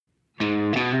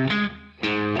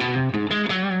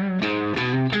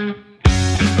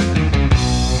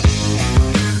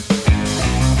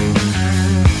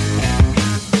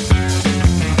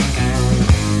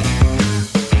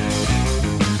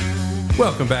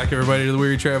Welcome back, everybody, to the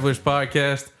Weary Travelers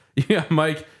podcast. Yeah,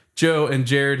 Mike, Joe, and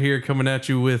Jared here coming at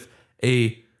you with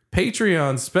a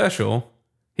Patreon special.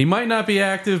 He might not be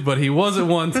active, but he was at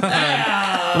one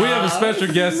time. We have a special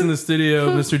guest in the studio,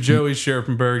 Mr. Joey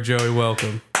Scherpenberg. Joey,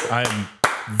 welcome. I'm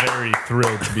very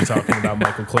thrilled to be talking about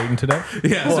Michael Clayton today.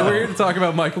 Yeah, so we're here to talk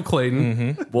about Michael Clayton.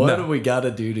 Mm-hmm. What do we got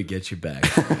to do to get you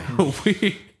back?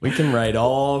 we can write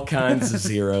all kinds of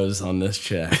zeros on this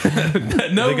check.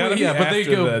 No, but they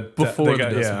go before the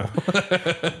decimal.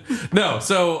 Yeah. No,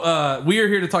 so we are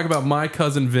here to talk about My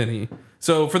Cousin Vinny.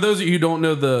 So for those of you who don't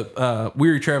know the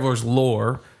Weary Travelers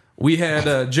lore, we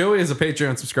had Joey as a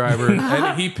Patreon subscriber,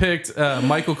 and he picked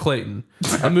Michael Clayton,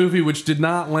 a movie which did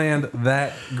not land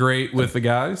that great with the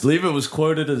guys. I believe it was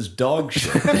quoted as dog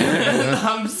shit.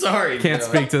 I'm sorry. Can't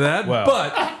speak to that. Wow.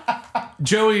 But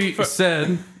Joey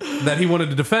said that he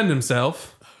wanted to defend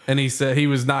himself, and he said he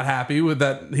was not happy with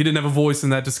that. He didn't have a voice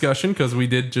in that discussion because we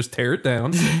did just tear it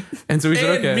down. And so he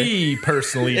said, okay. Me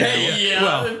personally. Yeah.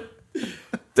 Well,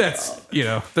 that's,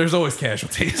 there's always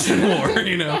casualties in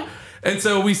war, And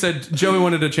so we said Joey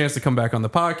wanted a chance to come back on the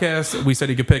podcast. We said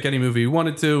he could pick any movie he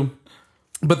wanted to.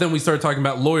 But then we started talking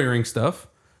about lawyering stuff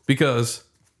because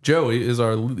Joey is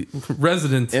our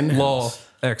resident law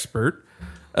expert.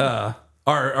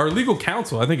 Our legal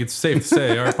counsel, I think it's safe to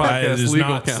say, our podcast it is legal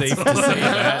not counsel. safe to say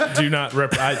that. Do not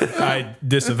I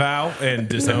disavow and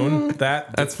disown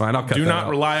that. That's fine. I'll cut Do that not out.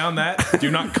 rely on that.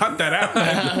 Do not cut that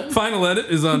out. Final edit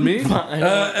is on me.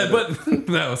 But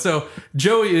no, so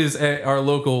Joey is our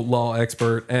local law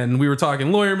expert, and we were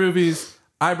talking lawyer movies.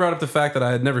 I brought up the fact that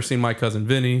I had never seen My Cousin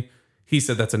Vinny. He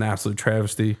said that's an absolute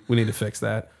travesty. We need to fix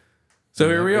that. So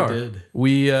here we are.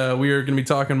 We are going to be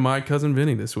talking My Cousin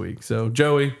Vinny this week. So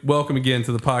Joey, welcome again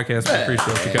to the podcast. We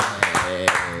appreciate you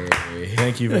coming.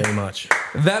 Thank you very much.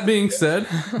 That being said,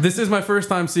 this is my first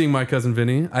time seeing My Cousin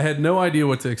Vinny. I had no idea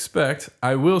what to expect.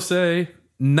 I will say,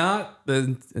 don't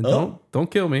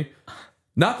kill me.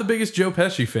 Not the biggest Joe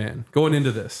Pesci fan going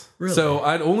into this. Really? So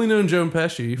I'd only known Joe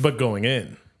Pesci. But going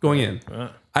in.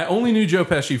 I only knew Joe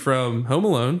Pesci from Home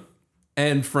Alone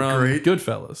and from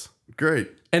Goodfellas.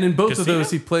 Great. And in both of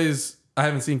those, he plays... I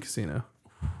haven't seen Casino.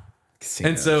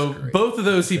 And so both of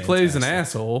those, he plays an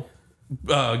asshole.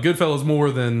 Goodfellas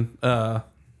more than than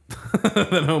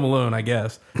Home Alone, I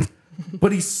guess.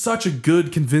 But he's such a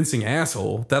good, convincing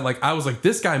asshole that I was like,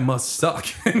 this guy must suck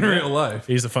in real life.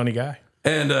 He's a funny guy.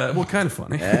 And, kind of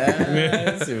funny.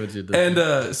 I see what you did.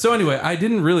 And so anyway, I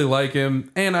didn't really like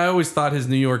him. And I always thought his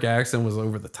New York accent was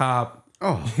over the top.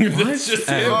 Oh, That's just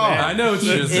him, man. I know it's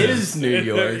just it is New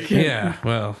York. Yeah,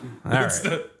 well, all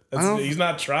right. He's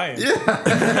not trying.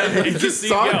 yeah.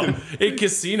 In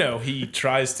Casino, he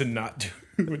tries to not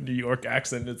do a New York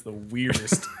accent. It's the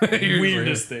weirdest,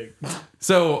 weirdest thing.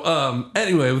 So,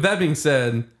 anyway, with that being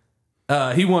said,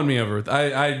 he won me over.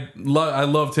 I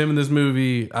loved him in this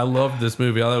movie. I loved this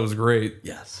movie. I thought it was great.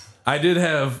 Yes. I did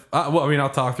have, I'll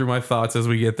talk through my thoughts as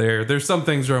we get there. There's some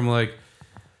things where I'm like,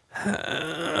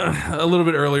 a little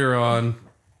bit earlier on,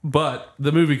 but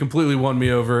the movie completely won me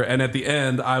over. And at the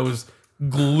end, I was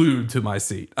glued to my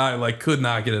seat. I could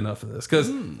not get enough of this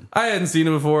because I hadn't seen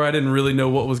it before. I didn't really know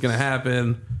what was going to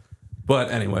happen.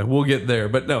 But anyway, we'll get there.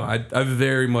 But no, I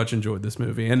very much enjoyed this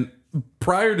movie. And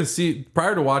prior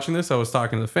to watching this, I was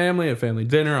talking to the family at family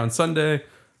dinner on Sunday,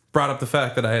 brought up the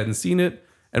fact that I hadn't seen it.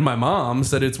 And my mom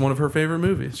said it's one of her favorite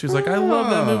movies. She was like, I love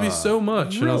that movie so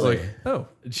much. Really? And I was like, oh.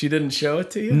 She didn't show it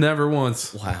to you? Never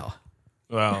once. Wow.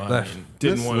 Well,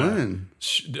 didn't want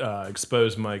to to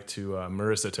expose Mike to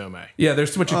Marissa Tomei. Yeah,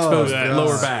 there's too much exposed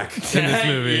lower back in this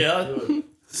movie. Yeah.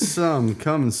 Some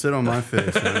come and sit on my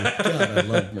face, man. God, I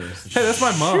love Marissa. Hey, that's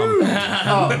my mom.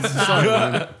 Sorry,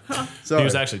 man.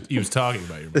 Sorry. He was talking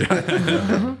about your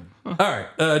movie. All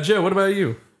right. Joe, what about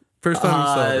you? First time you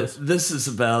saw this. This is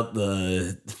about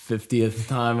the 50th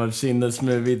time I've seen this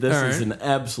movie. This is an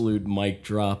absolute mic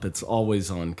drop. It's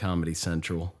always on Comedy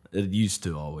Central. It used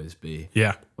to always be.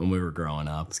 Yeah. When we were growing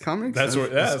up. Does Comedy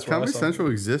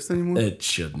Central exist anymore? It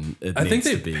shouldn't. I think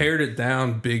they've pared it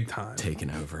down big time.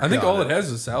 Taken over. I think all it has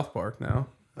is South Park now.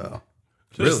 Oh.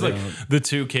 Really? The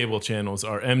two cable channels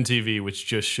are MTV, which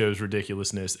just shows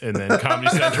ridiculousness, and then Comedy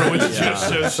Central, which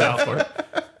just shows South Park.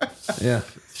 Yeah.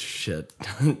 Shit.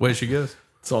 Way she goes.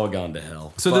 It's all gone to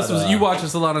hell. So this was, you watched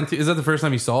this a lot on TV. Is that the first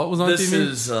time you saw it was on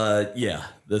TV?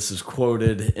 This is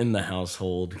quoted in the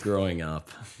household growing up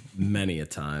many a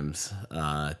times.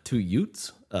 Two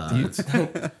Utes. But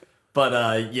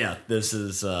this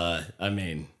is,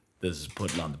 this is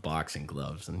putting on the boxing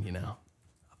gloves and,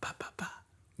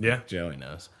 Yeah. Joey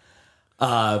knows.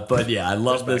 But yeah, I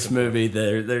love this movie.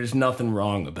 There's nothing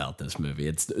wrong about this movie.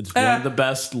 It's one of the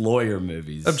best lawyer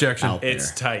movies. Objection. out there.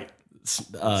 It's tight.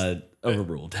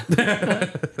 Overruled.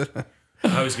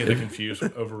 I always get it confused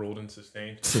with overruled and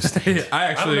sustained. I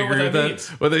actually agree with that. Means.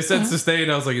 When they said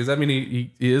sustained, I was like, does that mean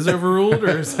he is overruled?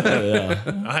 Or is that...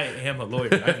 I am a lawyer.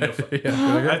 I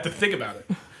have to think about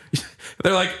it.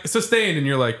 They're like, sustained, and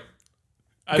you're like,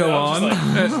 go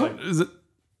on. Is it?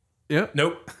 Yeah.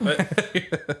 Nope.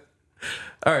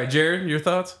 All right, Jared, your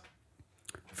thoughts?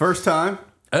 First time.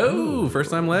 Oh,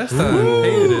 first time, last time.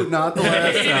 Hated it. Not the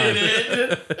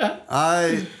last time.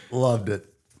 I loved it.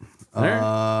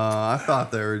 I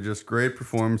thought they were just great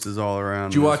performances all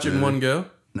around. Did you watch it in one go?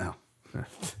 No.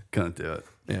 Couldn't do it.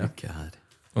 Yeah. God.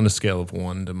 On a scale of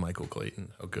 1 to Michael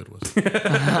Clayton, how good was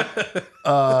it?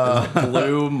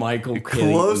 Blew Michael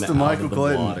Clayton Close to out Michael of the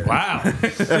Clayton. water. Wow.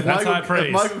 That's high praise.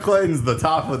 If Michael Clayton's the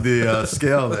top of the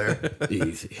scale there.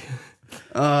 Easy.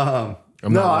 I'm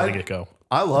not letting it go.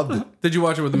 I loved it. Did you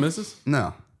watch it with the missus?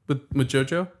 No. With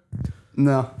JoJo?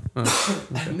 No. No,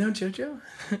 JoJo?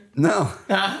 No.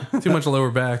 Too much lower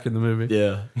back in the movie.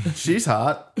 Yeah. She's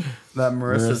hot. That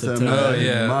Marissa Marissa Tomei. Oh,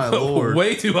 yeah. My lord.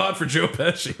 Way too hot for Joe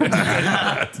Pesci.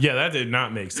 Yeah, that did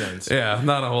not make sense. Yeah,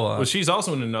 not a whole lot. Well, she's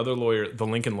also in another lawyer, the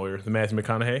Lincoln lawyer, the Matthew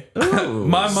McConaughey. Ooh.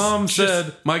 My mom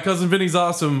said, my cousin Vinny's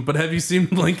awesome, but have you seen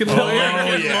Lincoln Lawyer?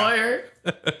 yeah. Lawyer.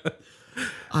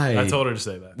 I told her to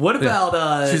say that. What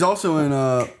about She's also in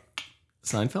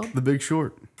Seinfeld? The Big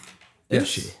Short. Is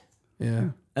she? Yeah.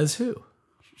 As who?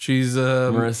 She's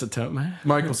Marissa Tomei?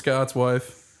 Michael Scott's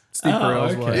wife. Steve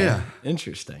Carell's wife. Yeah.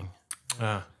 Interesting.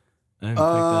 Ah. I didn't pick that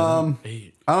up.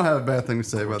 I don't have a bad thing to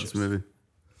say about this movie.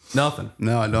 Nothing.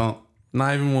 No, I don't.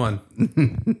 Not even one.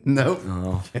 Nope.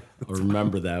 Oh, I'll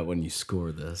remember that when you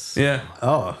score this. Yeah.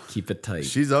 Oh, Keep it tight.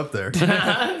 she's up there.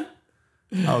 I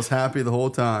was happy the whole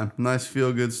time. Nice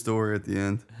feel-good story at the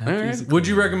end. All right. Would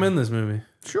you recommend this movie?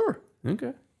 Sure.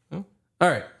 Okay. All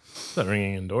right. It's a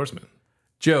ringing endorsement.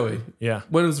 Joey, Yeah.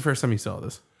 when was the first time you saw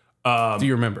this? Do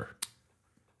you remember?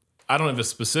 I don't have a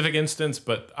specific instance,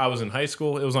 but I was in high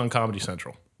school. It was on Comedy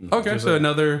Central. Okay, so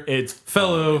another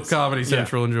fellow Comedy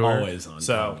Central enjoyer. Always on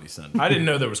So Comedy Central. I didn't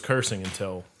know there was cursing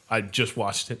until I just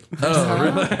watched it. Oh,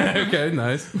 really? Okay,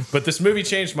 nice. But this movie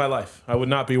changed my life. I would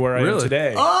not be where I am Really? today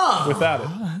without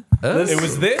it. It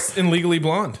was this and Legally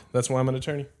Blonde. That's why I'm an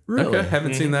attorney. Really? Okay,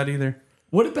 haven't seen that either.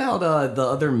 What about the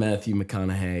other Matthew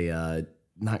McConaughey,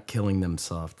 not killing them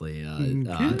softly? A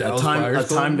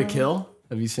Time to Kill?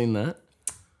 Have you seen that?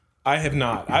 I have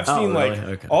not. I've seen really?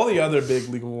 Okay. all the other big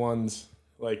legal ones,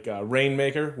 like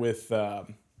Rainmaker with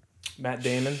Matt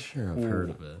Damon. Sure, I've heard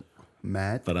of it.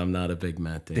 Matt. But I'm not a big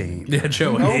Matt Damon. Yeah,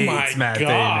 Joe hates my Matt God.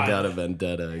 Damon. Got a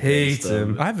vendetta against Hates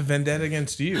him. I have a vendetta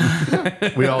against you.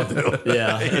 We all do.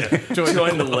 Yeah.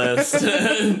 Join the list.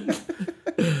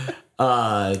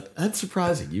 That's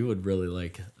surprising. You would really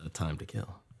like A Time to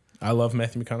Kill. I love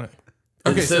Matthew McConaughey.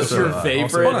 Okay, Is this so your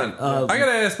favorite? hold on. I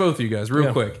gotta ask both of you guys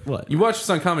real quick. What? You watched this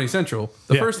on Comedy Central.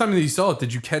 The Yeah. first time that you saw it,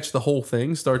 did you catch the whole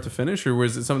thing, start to finish, or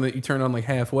was it something that you turned on like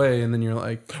halfway and then you're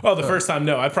like, Oh, the first time,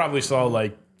 no. I probably saw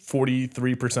like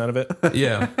 43% of it.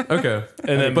 yeah, okay,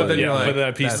 And then, but then you're like, but then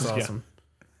I pieced that's it. awesome.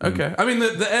 Okay, I mean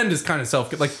the end is kind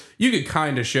of like you could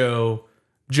kind of show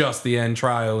just the end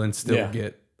trial and still Yeah.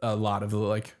 get a lot of the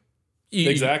like.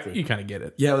 Exactly. You kind of get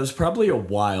it. Yeah, it was probably a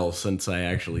while since I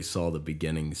actually saw the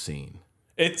beginning scene.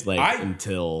 It's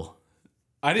Until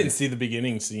I didn't see the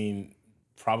beginning scene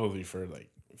probably for like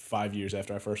 5 years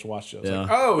after I first watched it. I was Yeah. like,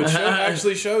 oh, it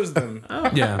actually shows them.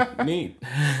 Yeah. neat.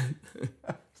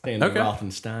 Stanley Okay.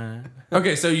 Rothenstein.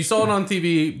 Okay, so you saw it on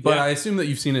TV, but Yeah. I assume that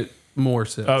you've seen it more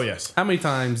since. Oh, yes. How many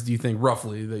times do you think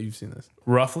roughly that you've seen this?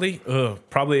 Roughly,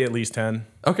 probably at least 10.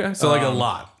 Okay, so like a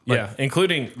lot. Like, Yeah,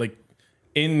 including like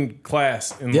in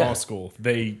class in law school,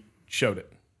 they showed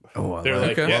it. Oh, They're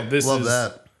like, Okay. yeah, this love is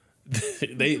that.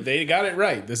 they got it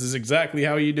right. This is exactly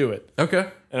how you do it. Okay.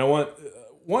 And I want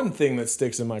one thing that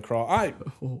sticks in my craw.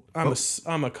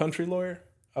 I'm a country lawyer.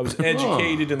 I was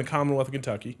educated in the Commonwealth of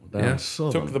Kentucky. Yeah.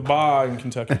 Took the bar in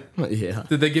Kentucky. Yeah.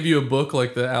 Did they give you a book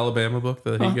like the Alabama book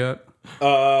that he got?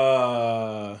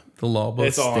 The law book?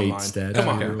 It's all State online. statute Come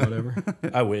on. or whatever.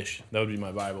 I wish that would be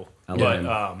my Bible.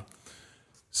 Alabama. But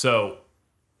so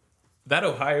that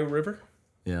Ohio River,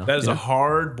 Yeah. that is a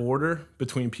hard border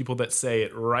between people that say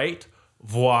it right,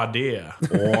 voir dire,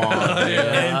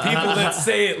 and people that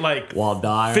say it like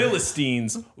Waldire.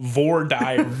 Philistines, vor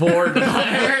dire.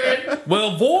 Vordire.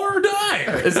 Well, Vor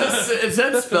Dyer. Is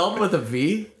that spelled with a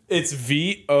V? It's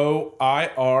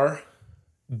VOIRDIRE.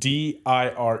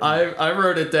 I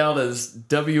wrote it down as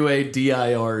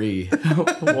WADIRE.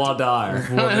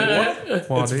 Wadire. It's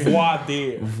voir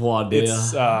dire. Wadire.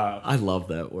 It's I love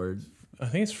that word. I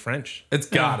think it's French. It's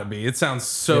gotta be. It sounds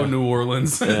so New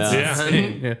Orleans. Yeah.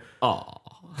 Yeah. Oh.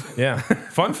 Yeah.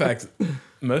 Fun fact: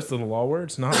 most of the law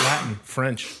words not Latin,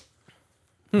 French.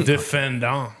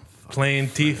 Defendant,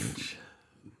 plaintiff,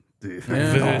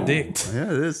 verdict. Yeah,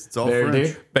 it is. It's all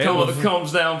Verdict. French. Bailiff.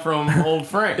 Comes down from Old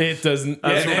French. It doesn't.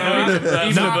 That's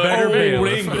Even what better old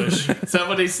bailiff. English. Is that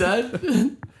what he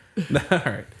said? All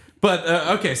right. But,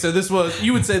 okay, so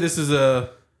you would say this is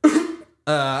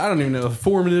I don't even know, a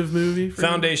formative movie? For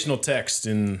Foundational text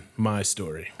in my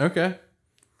story. you? Okay.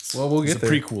 Well, we'll It's get a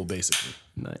there. prequel, basically.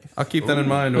 Nice. I'll keep that in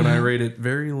mind when I rate it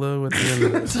very low at the end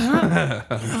of this.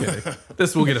 Okay.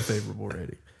 This will get a favorable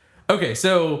rating. Okay,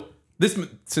 so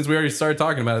since we already started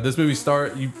talking about it, this movie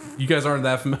you guys aren't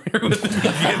that familiar with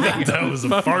it. That was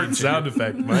a fart sound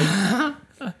effect, Mike.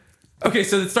 Okay,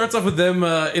 so it starts off with them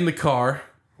in the car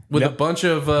with a bunch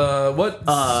of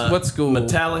what school?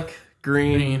 Metallic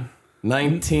green.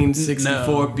 1964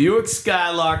 No. Buick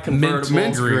Skylark convertible.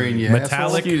 Mint green, yeah.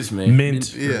 Metallic, Excuse me.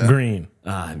 mint, Yeah. green.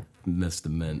 I missed the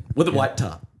mint. With a white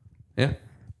top. Yeah.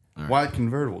 White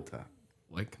convertible top.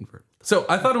 White convertible. So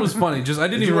I thought it was funny. Just I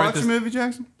didn't Did you even write watch this. the movie,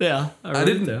 Jackson? Yeah, I I wrote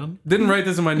it down. didn't write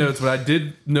this in my notes, but I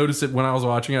did notice it when I was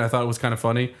watching it. I thought it was kind of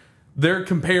funny. They're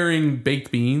comparing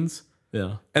baked beans.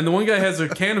 Yeah. And the one guy has a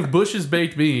can of Bush's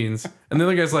baked beans, and the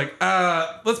other guy's like,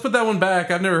 let's put that one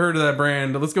back. I've never heard of that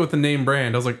brand. Let's go with the name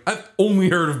brand. I was like, I've only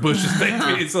heard of Bush's baked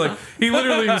beans. So like, he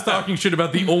literally was talking shit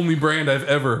about the only brand I've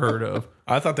ever heard of.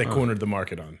 I thought they cornered the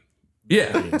market on.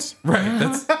 Yeah,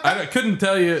 right. I couldn't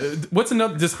tell you what's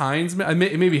another. Just Heinz?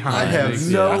 Maybe Heinz. I have makes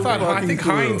it. no- I think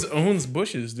clue. Heinz owns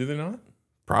Bush's, do they not?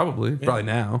 Probably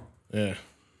now. Yeah.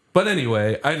 But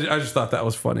anyway, I just thought that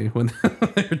was funny when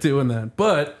they were doing that.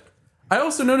 But I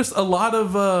also noticed a lot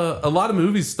of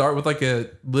movies start with like a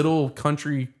little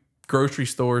country grocery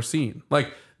store scene.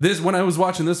 Like this, when I was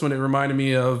watching this one, it reminded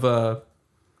me of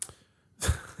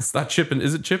it's not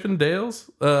Is it Chippendales?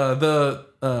 The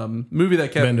movie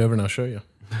that kept Bend over and I'll show you.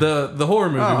 the horror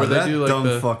movie Oh, where they that do like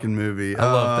dumb fucking movie. I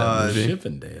love that movie.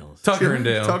 Chippendales. Tucker and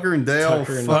Dale. Tucker and Dale,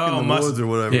 Tucker and- fucking the woods or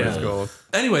whatever Yeah. it's called.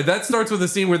 Anyway, that starts with a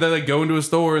scene where they like go into a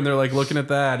store and they're like looking at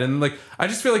that, and like I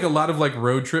just feel like a lot of like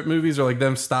road trip movies are like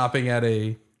them stopping at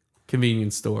a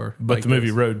convenience store. But like the movie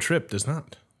this. Road Trip does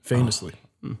not, famously.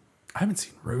 I haven't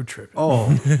seen Road Trip. Oh,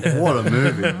 what a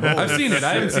movie. I've seen it.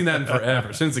 I haven't seen that in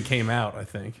forever since it came out. I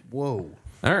think. Whoa.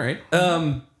 All right.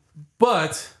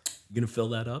 But You gonna fill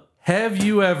that up? have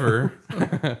you ever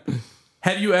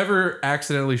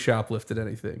accidentally shoplifted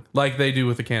anything like they do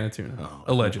with a can of tuna?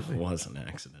 Allegedly. It wasn't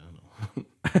accidental.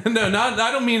 No, not.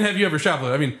 I don't mean have you ever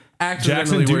shoplifted. I mean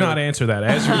accidentally. Jackson, do where- not answer that.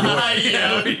 As your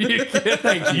lawyer,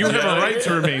 Thank you. you have a right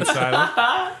to remain silent.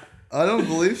 I don't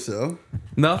believe so.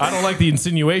 Nothing. I don't like the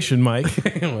insinuation, Mike.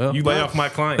 Well, You lay off my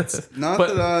clients. Not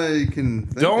But- that I can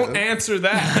think Don't of. answer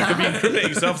that. You could be incriminating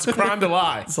yourself. It's a crime to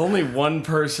lie. It's only one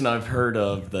person I've heard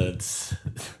of that's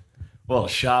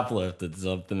shoplifted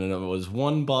something, and it was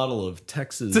one bottle of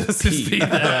Texas Pete. We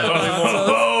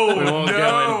won't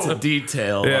go into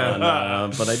detail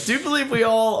on, but I do believe we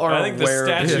all are I think the aware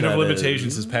statute who of that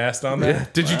limitations has passed on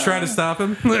that. Did you try to stop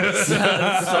him? is.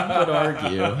 Some would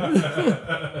argue.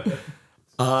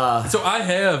 So I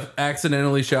have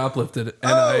accidentally shoplifted,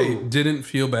 and I didn't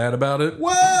feel bad about it.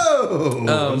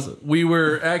 Whoa. We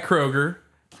were at Kroger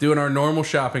doing our normal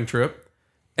shopping trip,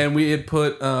 and we had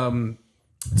put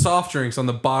soft drinks on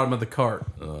the bottom of the cart.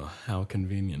 How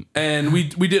convenient. And we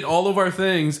did all of our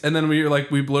things, and then we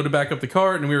loaded back up the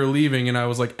cart, and we were leaving, and I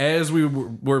was like, as we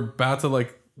were about to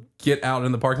like get out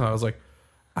in the parking lot, I was like,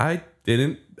 I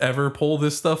didn't ever pull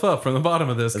this stuff up from the bottom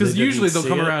of this, because They didn't usually they'll see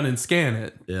come it? around and scan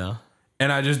it. Yeah.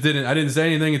 And I just didn't. I didn't say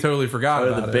anything and totally forgot Or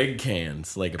about the it. big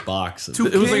cans, like a box. Of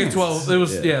It was like a cans. 12. It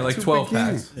was like 12 big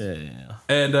packs. cans. Yeah.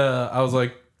 And I was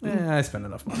like, I spent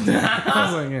enough money. I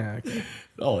was like, yeah. Okay.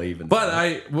 Oh, even.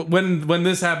 But when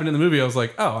this happened in the movie, I was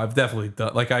like, oh, I've definitely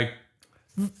done. Like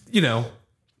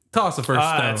toss the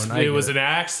first stone. It was an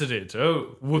accident.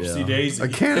 Oh, whoopsie daisy. A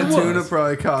can of tuna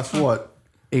probably cost what?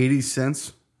 80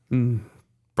 cents?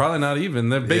 probably not even.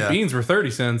 The baked Yeah. beans were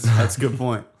 30 cents. That's a good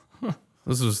point.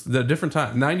 This was a different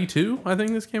time. 92, I think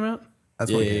this came out.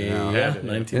 That's what you know. yeah,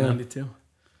 1992.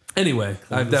 Anyway,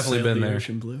 I've definitely been there.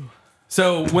 Ocean blue.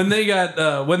 So when they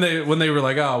got when they were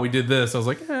like, oh, we did this, I was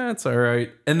like, it's all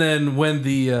right. And then when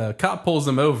the cop pulls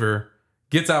them over,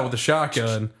 gets out with a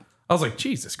shotgun, I was like,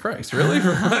 Jesus Christ, really?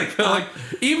 like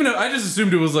even though I just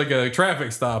assumed it was like a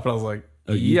traffic stop, and I was like,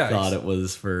 Oh, you yikes. thought it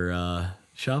was for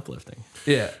shoplifting.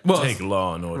 Yeah. Well, Take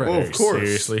law and order Well, very of course.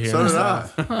 seriously here. So did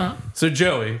I. so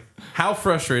Joey, how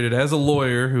frustrated as a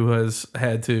lawyer who has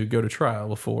had to go to trial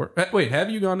before? Wait, have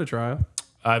you gone to trial?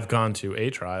 I've gone to a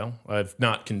trial. I've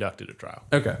not conducted a trial.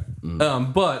 Okay.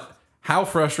 But how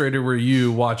frustrated were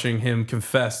you watching him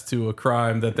confess to a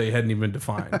crime that they hadn't even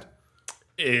defined?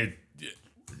 I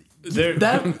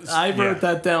wrote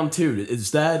that down too.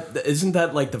 Isn't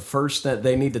that like the first that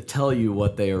they need to tell you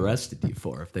what they arrested you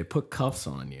for if they put cuffs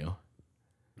on you?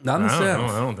 Not in the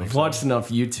South. I don't think I've so. watched enough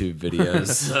YouTube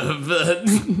videos of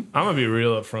I'm gonna be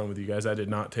real upfront with you guys. I did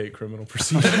not take criminal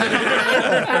procedure.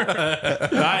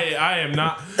 I am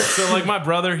not. So like my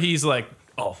brother, he's like,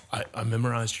 oh, I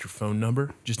memorized your phone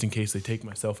number just in case they take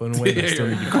my cell phone away. And I still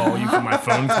need to call you for my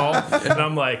phone call. And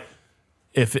I'm like,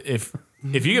 if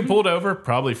you get pulled over,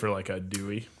 probably for like a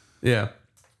Dewey. Yeah.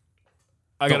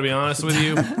 I gotta be honest with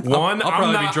you. One, I'll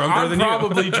probably be drunker than you. I'm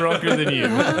probably drunker than you.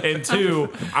 And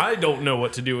two, I don't know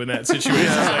what to do in that situation.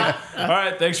 It's like, all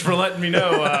right, thanks for letting me know.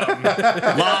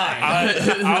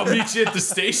 I'll meet you at the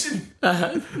station.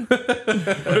 I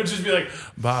would just be like,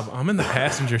 Bob, I'm in the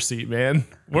passenger seat, man.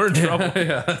 We're in trouble.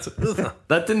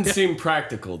 that didn't seem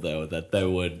practical though. That they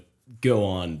would go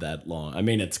on that long. I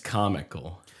mean, it's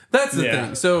comical. That's the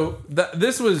thing. So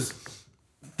this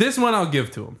one I'll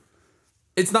give to him.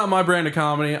 It's not my brand of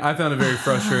comedy. I found it very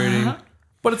frustrating.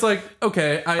 But it's like,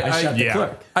 okay,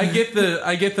 I get the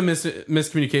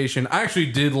miscommunication. I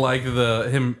actually did like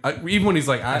him even when he's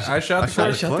like, I shot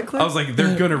the clip. I was like,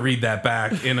 they're gonna read that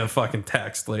back in a fucking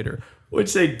text later.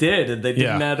 Which they did, and they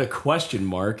didn't add a question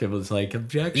mark. It was like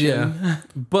objection. Yeah,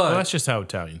 but Well, that's just how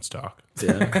Italians talk.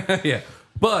 Yeah. yeah.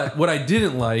 But what I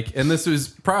didn't like, and this was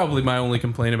probably my only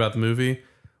complaint about the movie,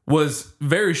 was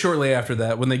very shortly after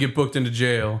that when they get booked into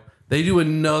jail. They do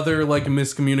another like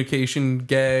miscommunication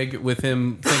gag with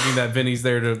him thinking that Vinny's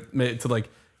there to like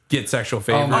get sexual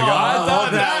favor. Oh my God. I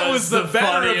thought that was the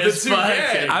better of the two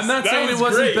gags. I'm not saying it was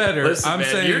wasn't great. better. Listen, I'm man,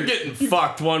 saying you're getting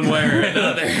fucked one way or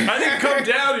another. I didn't come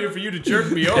down here for you to jerk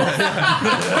me off.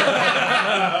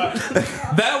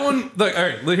 that one. Like, all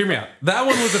right, hear me out. That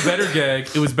one was a better gag.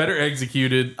 It was better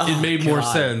executed. It made more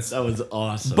sense. That was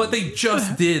awesome. But they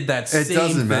just did that same thing. It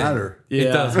doesn't matter. It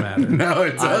does matter. No,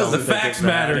 it doesn't. The facts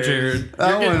matter, Jared.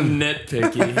 You're getting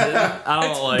nitpicky. I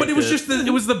don't like But it was just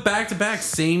it was the back-to-back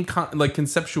same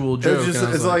conceptual joke.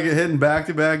 It's like hitting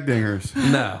back-to-back dingers.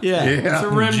 no. Yeah. It's a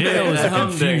rim Jail is a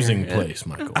humdinger. confusing place,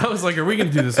 Michael. I was like, are we going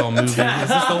to do this all movie? Is this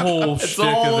the whole It's shtick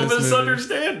all of a this movie?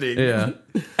 misunderstanding. Yeah.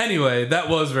 Anyway, that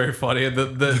was very funny.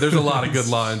 There's a lot of good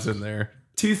lines in there.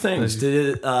 Two things.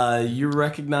 Did you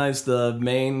recognize the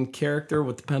main character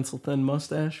with the pencil-thin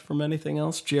mustache from anything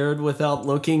else? Jared, without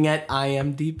looking at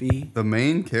IMDb. The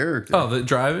main character. Oh, the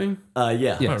driving?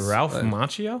 Yeah. Yes. Ralph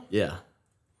Macchio? Yeah.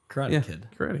 Karate Kid.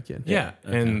 Karate Kid. Yeah.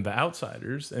 And The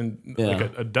Outsiders and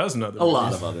like a dozen other A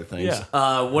lot of other things.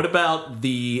 Yeah. What about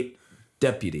the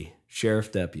deputy,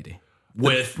 sheriff deputy?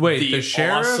 With the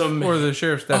sheriff awesome, or the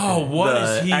sheriff's deputy? Oh, what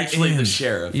is he actually in? the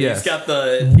sheriff. Yes. He's got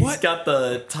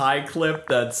the tie clip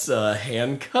that's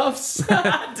handcuffs.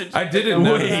 I didn't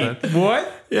notice that.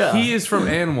 What? Yeah. He is from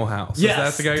Animal House. Yes,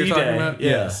 Is that the guy you're D-Day, talking about? yeah.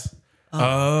 Yes.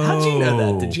 How'd you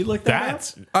know that? Did you look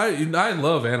that up? I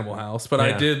love Animal House,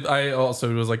 but Yeah. I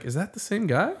also was like, is that the same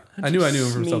guy? I knew him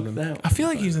from Sneak something. that I feel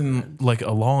like he's in like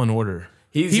a Law and Order.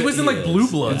 He was in like Blue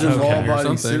Bloods. He's a or law-abiding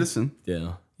something. citizen.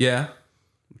 Yeah. Yeah.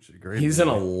 Which is a great. He's in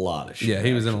a lot of shit. Yeah,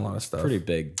 he was in a lot of stuff. Pretty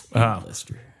big Wow.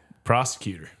 lister.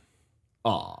 Prosecutor.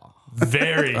 Aw.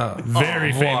 Very,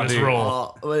 very famous dude.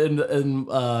 role. And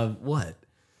what?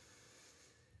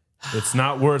 It's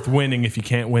not worth winning if you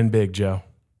can't win big, Joe.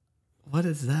 What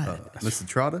is that? Mr.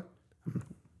 Trotter.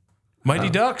 Mighty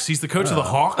Ducks. He's the coach of the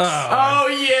Hawks. Oh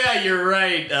yeah, you're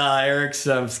right. Eric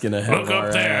Stump's gonna have Look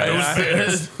up there. Those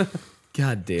banners.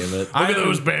 God damn it. Look at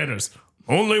those banners.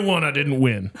 Only one I didn't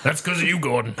win. That's because of you,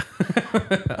 Gordon.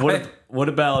 What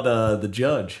about the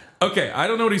judge? Okay, I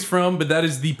don't know what he's from, but that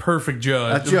is the perfect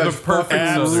judge. That judge the perfect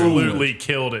fucking Southern. Absolutely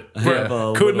killed it.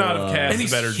 Yeah. Could not have cast And a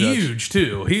he's better judge. huge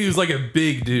too. He was like a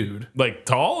big dude. Like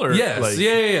tall or Yes, like,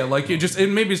 yeah. Like it just,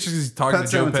 and maybe it's just 'cause he's talking Pet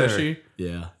to Joe Sematary. Pesci.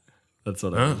 Yeah. That's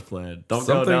what I was playing. Don't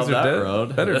Some go down things are that dead.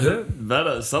 road. Better dead.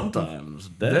 Better sometimes.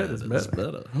 Dead is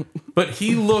better. But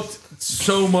he looked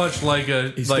so much like a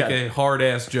got- a hard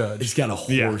ass judge. He's got a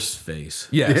horse face.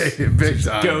 Yes. Big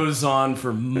time. Goes on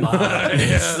for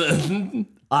miles.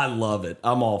 I love it.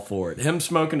 I'm all for it. Him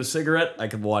smoking a cigarette, I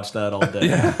could watch that all day.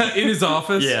 In his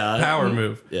office. Yeah. Power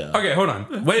move. Yeah. Okay, hold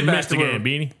on. Way back missed to the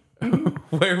game, Beanie.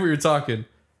 where we were talking.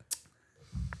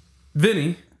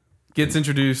 Vinny gets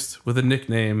introduced with a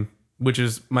nickname, which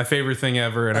is my favorite thing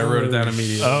ever, and I wrote it down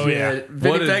immediately. Oh, yeah. Vinny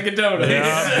What is- Bag of Donuts. Vinny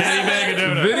Bag of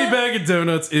Donuts. Vinny Bag of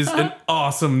Donuts is an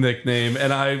awesome nickname,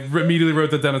 and I immediately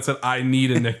wrote that down and said, I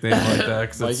need a nickname like that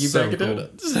because Mikey it's so Bag of cool.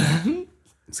 Donuts.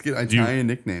 Let's get Italian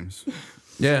nicknames.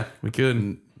 Yeah, we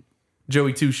could.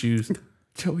 Joey Two Shoes.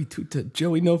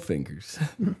 Joey No Fingers.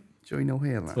 Joey no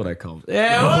hairline. That's what I call it.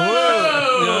 Yeah.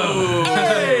 Whoa!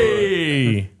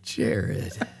 Hey,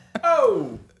 Jared.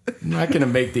 Oh. I'm not going to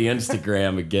make the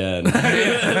Instagram again.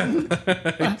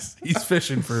 He's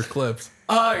fishing for clips.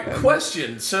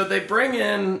 Question. So they bring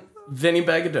in Vinny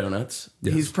Bag of Donuts.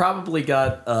 Yes. He's probably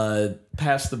got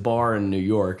past the bar in New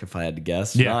York, if I had to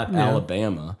guess, not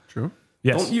Alabama. True.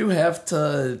 yes. Don't you have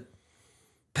to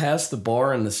pass the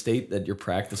bar in the state that you're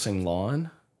practicing law in?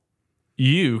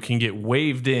 You can get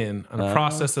waived in on a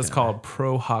process that's called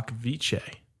pro hoc vice.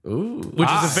 Ooh. Which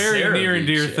is a very Sarah near and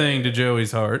dear Vice. thing to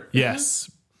Joey's heart Yes.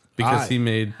 because he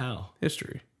made How?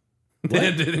 history.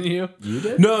 Didn't you? You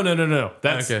did? No.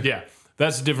 That's Okay.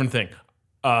 that's a different thing.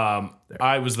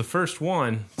 I was the first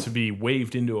one to be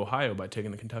waived into Ohio by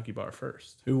taking the Kentucky bar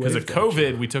first. Because of waived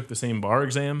COVID, we took the same bar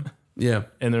exam, Yeah.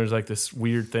 and there's like this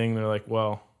weird thing. They're like,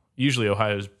 well, usually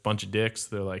Ohio's a bunch of dicks.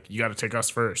 They're like, you got to take us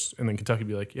first, and then Kentucky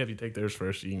be like, yeah, if you take theirs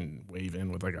first, you can waive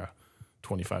in with like a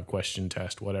 25 question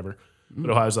test, whatever. But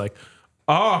Ohio's like,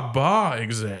 our bar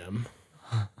exam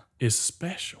is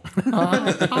special,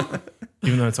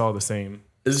 even though it's all the same.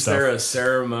 Is stuff. there a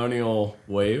ceremonial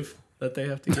wave that they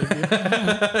have to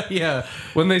give you? Yeah.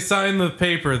 When they sign the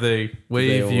paper, they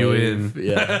wave you in.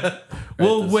 Yeah.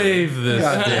 We'll waive this.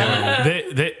 God damn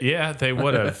it. They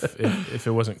would have if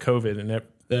it wasn't COVID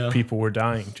and people were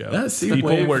dying, Joe. People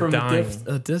wave were from dying.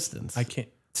 a distance. I can't.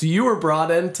 So you were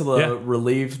brought in to Yeah.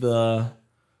 relieve the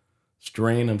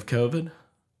strain of COVID?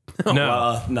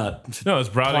 No, Not. no, it's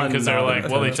brought in because they're Not like,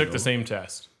 well, they intentional. took the same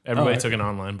test. Everybody took an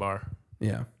online bar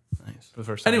Yeah. for the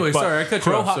first time. Anyway, But sorry, I cut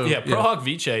you pro off, hoc- so- yeah, pro yeah. hoc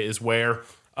vice is where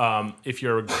if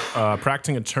you're a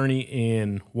practicing attorney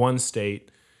in one state,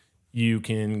 you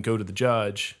can go to the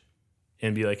judge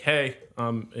and be like, hey,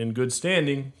 I'm in good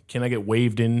standing. Can I get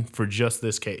waived in for just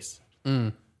this case?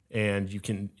 And you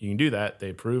can do that. They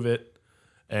approve it.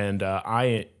 And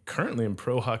I currently am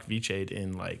pro hoc vice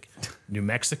in like New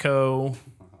Mexico,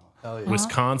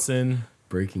 Wisconsin.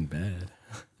 Breaking Bad.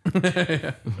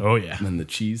 Oh yeah, And the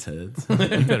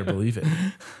cheeseheads. you better believe it.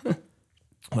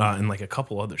 And like a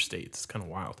couple other states, it's kind of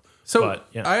wild. So But,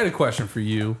 yeah. I had a question for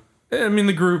you. I mean,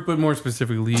 the group, but more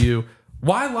specifically you.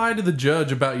 Why lie to the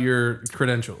judge about your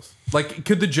credentials? Like,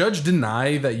 could the judge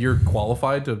deny that you're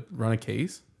qualified to run a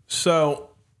case?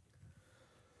 So,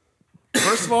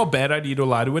 first of all, bad idea to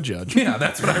lie to a judge. Yeah,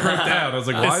 that's what I wrote down. I was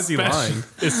like, why is he lying?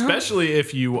 Especially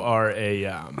if you are a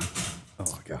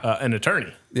Oh, God. an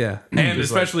attorney. Yeah, and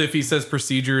especially if he says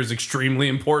procedure is extremely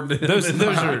important to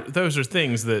him. Those are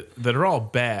things that are all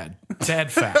bad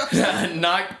facts.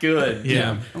 Not good.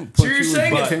 Yeah. So you're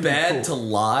saying butt. it's bad to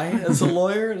lie as a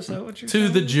lawyer? Is that what you're To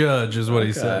saying? the judge is what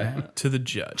he said. To the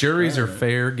judge. Juries are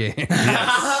fair game.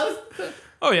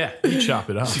 Oh yeah, you chop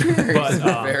it up. But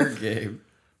Fair game.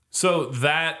 so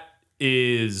that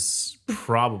is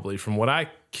probably, from what I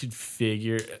could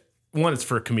figure, one, it's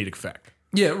for comedic effect.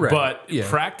 Yeah, right. But yeah.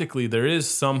 practically, there is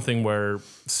something where,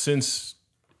 since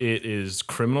it is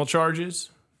criminal charges,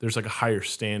 there's like a higher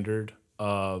standard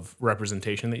of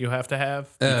representation that you have to have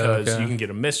because okay. you can get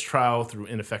a mistrial through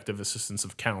ineffective assistance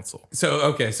of counsel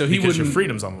so he because wouldn't. your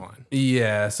freedom's on the line.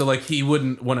 Yeah, so like he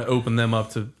wouldn't want to open them up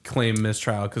to claim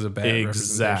mistrial because of bad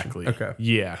Exactly. representation. Okay.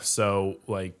 Yeah. So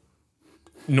like,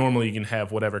 normally you can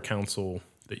have whatever counsel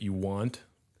that you want.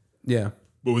 Yeah.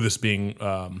 But with this being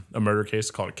a murder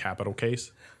case, called a capital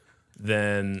case,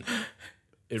 then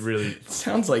it really...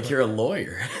 Sounds like you're a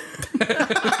lawyer.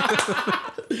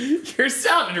 You're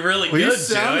sounding really Well, good,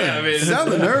 Joey. I mean,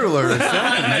 sound the nerd alert.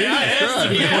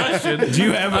 Do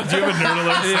you have a nerd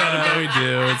alert? Yeah, we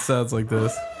do. It sounds like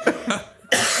this.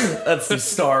 that's the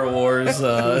Star Wars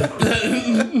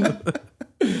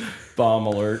bomb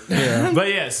alert. Yeah. But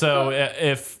yeah, so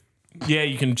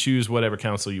you can choose whatever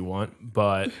counsel you want,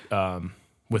 but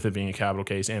with it being a capital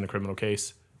case and a criminal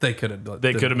case, They could have.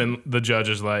 been, the judge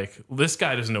is like, this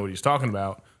guy doesn't know what he's talking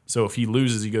about. So if he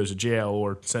loses, he goes to jail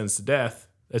or sentenced to death.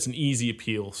 That's an easy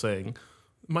appeal saying,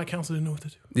 my counsel didn't know what to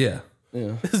do. Yeah.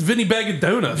 This is Vinny Bag of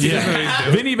Donuts.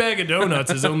 Yeah. Vinny Bag of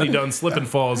Donuts has only done slip and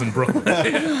falls in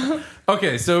Brooklyn.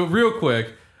 Okay, so real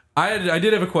quick, I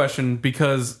did have a question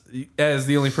because as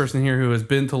the only person here who has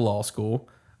been to law school,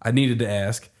 I needed to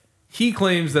ask. He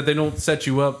claims that they don't set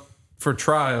you up for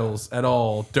trials at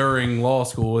all during law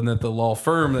school, and that the law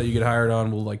firm that you get hired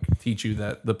on will like teach you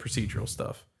that the procedural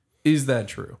stuff. Is that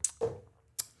true?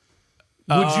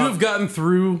 Would you have gotten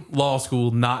through law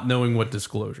school not knowing what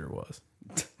disclosure was?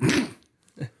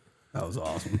 That was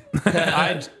awesome.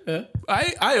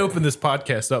 I opened this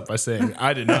podcast up by saying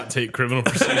I did not take criminal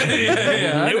procedure.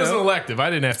 It was an elective. I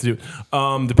didn't have to do it.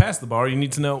 To pass the bar, you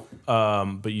need to know,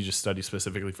 but you just study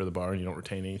specifically for the bar and you don't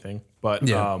retain anything. But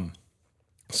Yeah.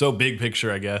 so big picture,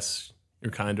 I guess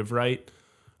you're kind of right.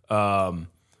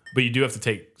 But you do have to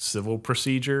take civil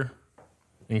procedure,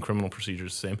 and criminal procedure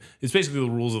is the same. It's basically the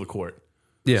rules of the court.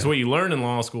 Yeah. So what you learn in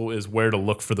law school is where to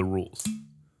look for the rules.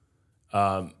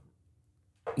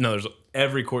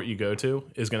 Every court you go to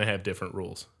is going to have different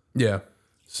rules. Yeah.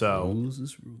 So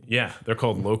yeah, they're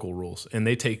called local rules, and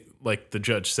they take, like the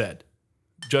judge said,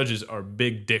 judges are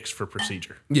big dicks for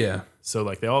procedure. Yeah. So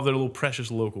like they all have their little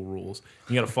precious local rules.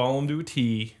 You got to follow them to a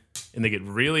T, and they get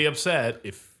really upset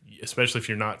especially if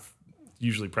you're not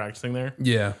usually practicing there.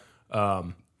 Yeah.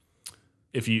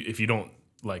 If you don't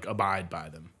like abide by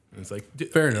them, and it's like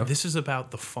fair enough. This is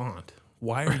about the font.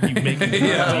 Why are you making?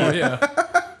 Yeah.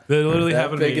 That literally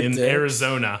happened to me in dicks.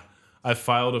 Arizona. I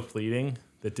filed a pleading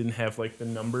that didn't have like the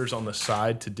numbers on the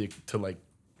side to like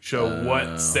show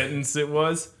what sentence it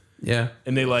was, Yeah.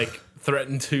 and they like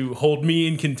threatened to hold me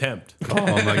in contempt. Oh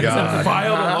my I god!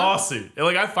 filed a lawsuit. And,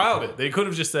 like I filed it. They could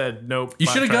have just said nope. You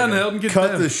should have gotten help and get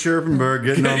Cut the Scherpenberg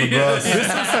getting on the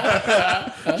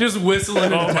bus. just whistling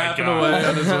and Oh my tapping God. away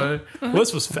on his way. Well,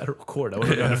 this was federal court. I would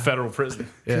have gone to federal prison.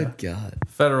 Yeah. Good God.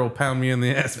 Federal pound me in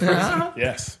the ass prison.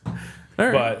 Yes, All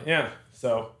right. but yeah.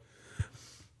 So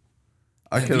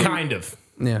I could. kind of.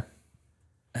 Yeah.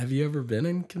 Have you ever been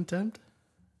in contempt?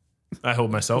 I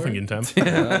hold myself in contempt.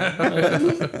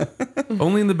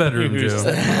 Only in the bedroom, Joe.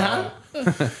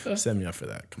 Send me up for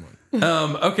that. Come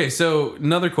on. Okay, so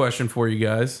another question for you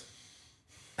guys.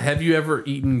 Have you ever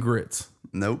eaten grits?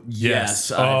 Nope.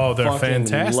 Yes. Oh, they're fucking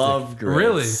fantastic. Love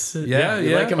grits. Really? Yeah, You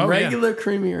yeah. like them Oh, yeah. regular,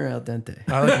 creamy, or al dente?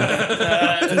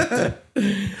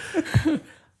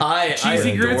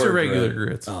 Cheesy grits or adore regular grit.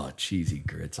 grits? Oh, cheesy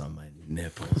grits on my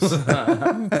nipples. Put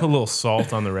a little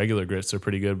salt on the regular grits. They're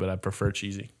pretty good, but I prefer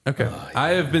cheesy. Okay. I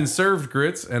have been served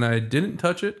grits and I didn't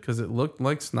touch it because it looked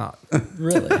like snot.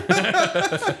 Really?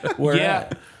 Where Yeah.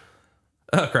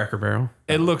 at? Cracker Barrel.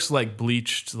 It looks like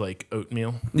bleached like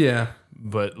oatmeal, Yeah.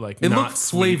 but like It not looked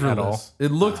sweet at all. flavorless.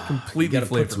 It looked completely Gotta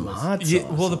put some flavorless. hot sauce.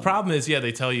 Yeah, well, the problem is,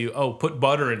 they tell you, oh, put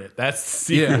butter in it. That's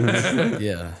the secret.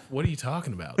 Yeah. Yeah. What are you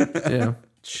talking about? Yeah.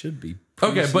 Should be.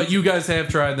 Okay, but you guys have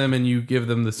tried them and you give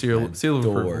them the seal of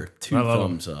approval. Door. Two I love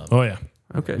thumbs up. Oh yeah.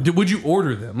 Okay. Would you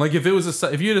order them? Like if it was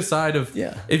if you had a side of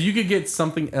Yeah. if you could get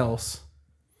something else,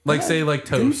 like say like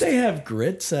Didn't toast, they have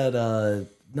grits at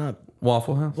not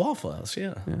Waffle House, Waffle House?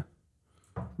 Yeah. They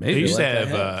maybe. used to like have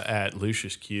that. at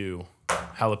Lucius Q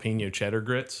jalapeno cheddar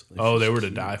grits. Oh, they were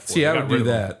to die for. See, They I got would rid do of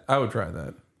them. that. I would try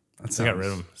that. They got rid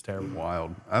of them. It's terrible.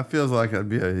 Wild. That feels like that'd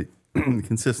be a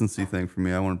consistency thing for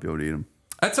me. I wouldn't be able to eat them.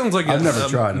 That sounds like I've never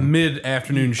tried 'em.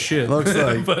 mid-afternoon shit. Looks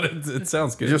like- but it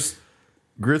sounds good. Just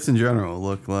grits in general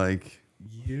look like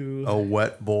You a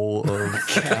wet bowl of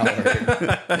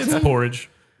calorie. It's porridge.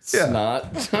 Yeah.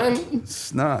 snot.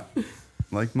 Snot,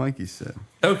 like Mikey said.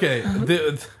 Okay,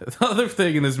 the other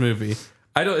thing in this movie,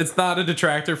 it's not a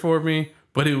detractor for me,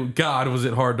 but God, was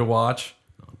it hard to watch?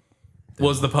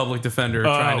 Was the public defender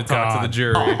trying to talk to the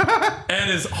jury? It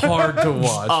is hard to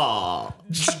watch.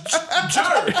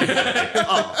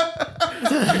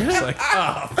 It's like,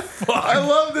 I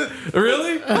loved it.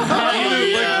 really?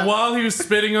 Like while he was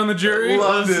spitting on the jury,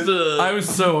 Loved it. I was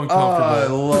so I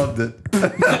uncomfortable. loved it.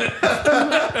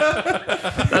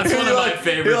 That's one of my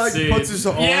favorite He like scenes. puts his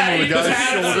arm on the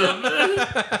guy's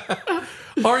shoulder.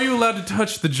 Are you allowed to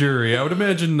touch the jury? I would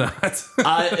imagine not.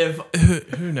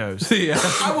 Who knows? Yeah.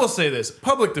 I will say this: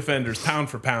 public defenders, pound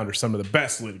for pound, are some of the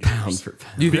best litigators. Pound for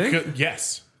pound. You think?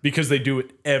 Yes, because they do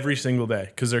it every single day.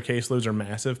 Because their caseloads are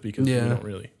massive. Because Yeah. we don't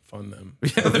really fund them.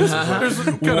 There's kind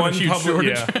of a huge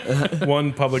shortage.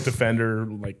 One public defender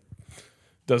like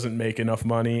doesn't make enough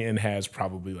money and has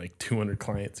probably like 200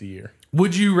 clients a year.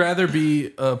 Would you rather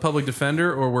be a public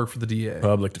defender or work for the DA?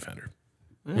 Public defender,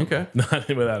 Okay. not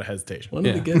without a hesitation. One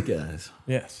of the good guys.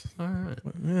 Yes.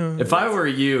 If I were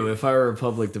you, if I were a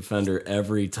public defender,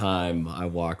 every time I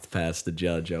walked past the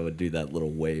judge, I would do that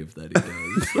little wave that he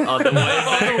does on the way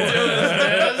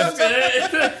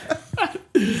back.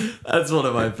 That's one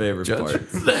of my favorite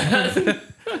parts.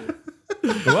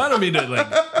 Well, I don't mean to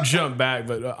like jump back,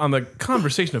 but on the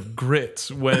conversation of grits,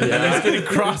 when he's getting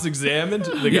cross-examined,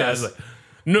 the guy's like,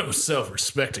 "No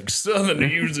self-respecting Southerner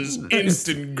uses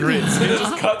instant grits." It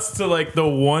just cuts to like the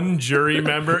one jury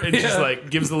member and just like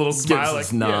gives a little smile, Gives like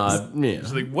his nod. yes. Yeah.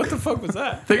 Just like, what the fuck was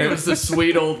that? I think it was the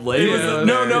sweet old lady.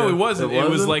 No, it wasn't. It It was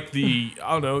wasn't? like the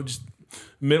I don't know, just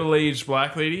middle-aged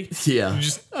black lady. Yeah.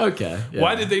 Just Okay. Yeah.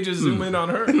 why did they just zoom in on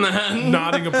her,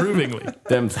 nodding approvingly?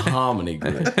 Them's hominy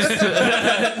grits.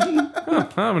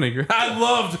 How many? I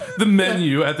loved the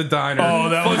menu at the diner. Oh,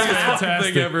 that was Funniest fucking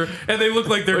fantastic. thing ever. And they look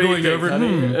like they're What do you going think,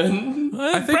 over. honey?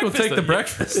 I think we'll take the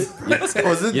breakfast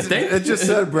Was it, You think? it just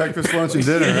said breakfast, lunch, and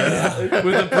dinner, right?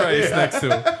 with the price next to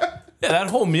it. Yeah, that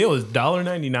whole meal is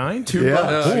 $1.99.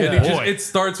 Yeah. and boy. it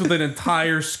starts with an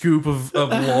entire scoop of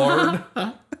lard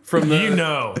from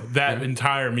the. That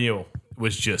entire meal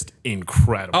was just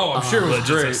incredible. Oh, I'm sure it was Just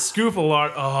a great. scoop of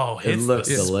lard. Oh, It hits looks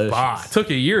the delicious. spot.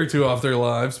 Took a year or two off their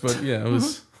lives, but yeah, it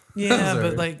was. Yeah, Sorry.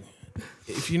 but like,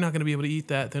 if you're not going to be able to eat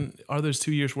that, then are those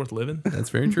 2 years worth living? That's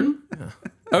very true.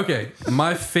 Okay,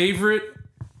 my favorite.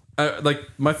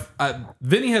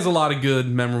 Vinny has a lot of good,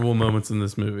 memorable moments in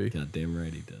this movie. Goddamn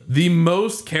right he does. The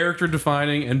most character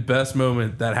defining and best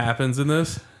moment that happens in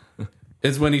this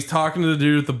is when he's talking to the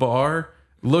dude at the bar,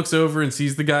 looks over and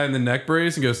sees the guy in the neck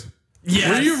brace and goes, Yes.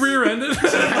 Were you rear-ended? He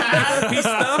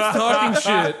stops talking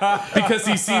shit because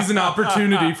he sees an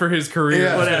opportunity for his career.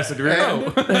 Yeah. What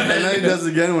happened? And then he does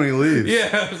it again when he leaves.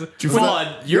 Yeah.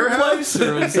 What, your house? place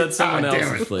or was that someone God damn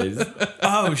else's place?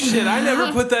 Oh shit! I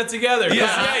never put that together.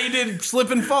 Yeah, he did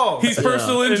slip and fall. He's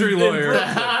personal injury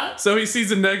lawyer. So he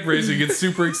sees a neck brace and gets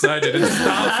super excited and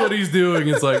stops what he's doing.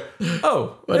 It's like,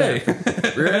 oh, hey.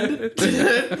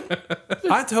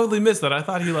 I totally missed that. I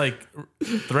thought he like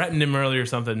threatened him earlier or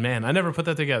something. Man, I never put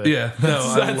that together. Yeah,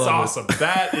 no, that's love it. awesome.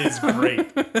 That is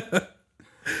great.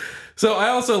 So I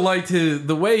also liked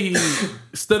the way he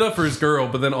stood up for his girl,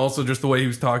 but then also just the way he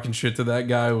was talking shit to that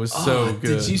guy was so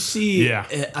good. Did you see? Yeah.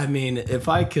 I mean, if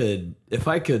I could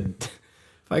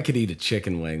eat a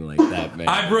chicken wing like that, man.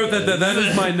 I wrote that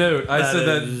is my note. I said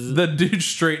that the dude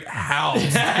straight howled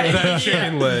that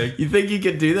chicken leg. You think you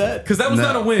could do that? Because that was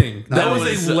not a wing. That No, was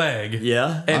it's a leg.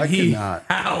 Yeah. And I he cannot.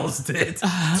 housed it.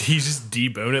 He just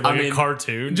deboned it like I mean, a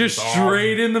cartoon. Just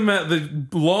straight in the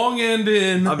long end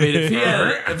in. I mean,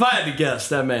 if I had to guess,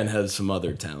 that man has some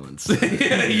other talents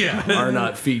that yeah. are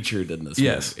not featured in this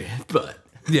Yes. movie. But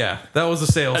Yeah, that was a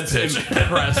sales pitch.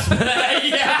 impressive.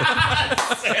 Yeah.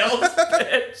 Sales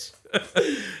pitch.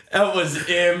 That was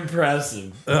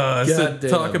impressive. So Goddamn.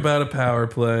 talk about a power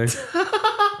play.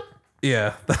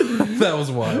 Yeah, that was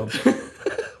wild.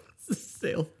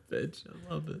 Sales pitch.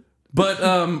 I love it. But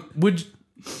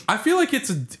I feel like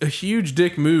it's a huge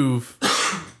dick move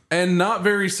and not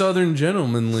very Southern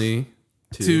gentlemanly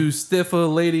to stiff a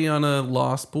lady on a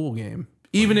lost pool game,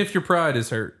 even if your pride is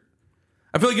hurt.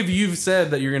 I feel like if you've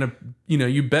said that you're gonna,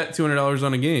 you bet $200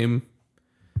 on a game,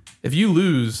 if you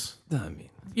lose, I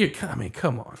mean,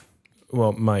 come on.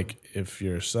 Well, Mike, if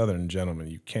you're a Southern gentleman,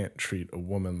 you can't treat a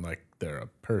woman like they're a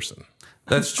person.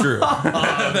 That's true.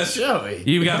 that's Joey.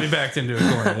 You got me backed into a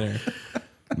corner there.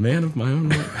 Man of my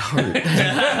own heart.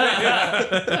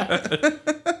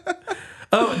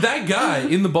 Oh, that guy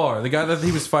in the bar, the guy that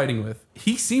he was fighting with,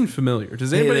 he seemed familiar.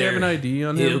 Does anybody have an ID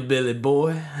on him? Hillbilly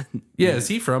boy. Yeah, is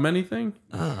he from anything?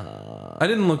 I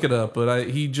didn't look it up, but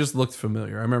he just looked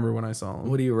familiar. I remember when I saw him.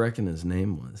 What do you reckon his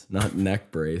name was? Not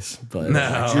neck brace, but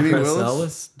No. Jimmy Chris Willis?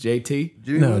 Ellis? JT?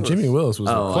 Jimmy Willis. Willis was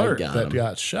Oh, the I clerk got that him.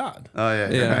 got shot. Oh, yeah.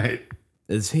 Yeah. Right.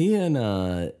 Is he in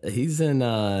he's in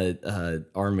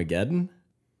Armageddon?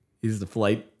 He's the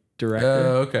flight director.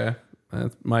 Okay.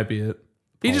 That might be it.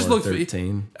 He just Apollo looks.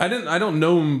 13. I don't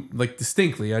know him like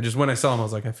distinctly. I just when I saw him, I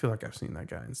was like, I feel like I've seen that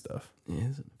guy and stuff. Yeah,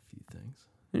 he's in a few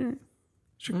things.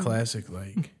 It's your classic,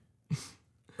 like,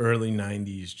 early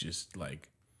 90s, just like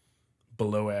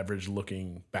below average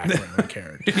looking background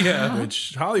character. Yeah.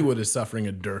 Which Hollywood is suffering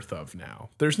a dearth of now.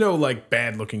 There's no like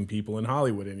bad looking people in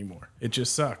Hollywood anymore. It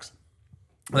just sucks.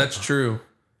 That's true.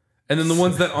 And then the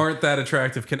ones that aren't that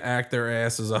attractive can act their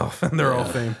asses off, and they're all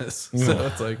famous. So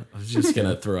it's like, I was just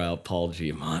gonna throw out Paul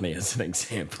Giamatti as an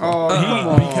example.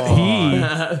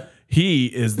 He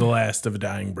is the last of a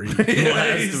dying breed.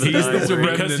 he's the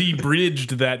remnant. Because he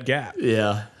bridged that gap.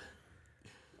 Yeah.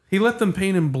 He let them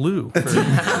paint him blue. Go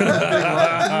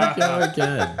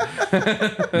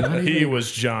again. He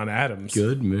was John Adams.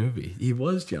 Good movie. He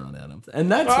was John Adams, and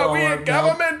that's Are all. we a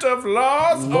government of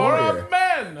laws or Lawyer. of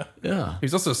men? Yeah.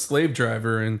 He's also a slave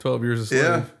driver in 12 Years a Slave.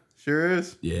 Yeah, sure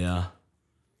is. Yeah.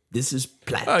 This is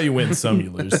plat. Oh, you win some, you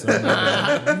lose some.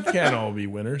 You can't all be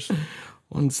winners.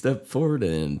 1 step forward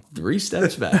and 3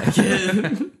 steps back.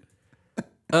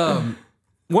 One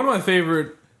of my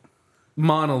favorite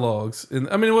monologues.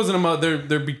 I mean, it wasn't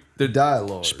their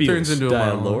Dialogue. turns into a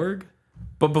monologue. Dialogue.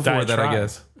 But before that, I Diatribe.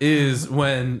 guess, is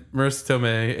when Marissa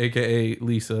Tomei, aka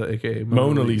Lisa, aka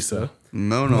Mona Lisa.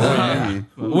 Mona.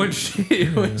 when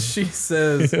she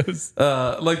says,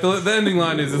 like the ending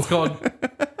line is, it's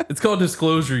called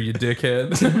disclosure, you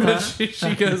dickhead. But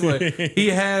she goes like, he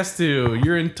has to,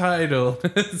 you're entitled.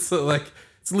 It's like,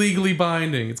 it's legally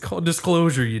binding. It's called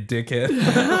disclosure, you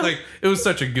dickhead. Like, it was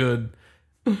such a good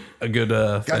Gotcha, thing.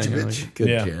 bitch. Good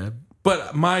Yeah. job.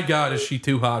 But my God, is she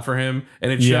too hot for him?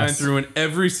 And it Yes. shined through in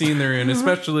every scene they're in,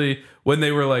 especially when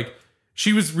they were like,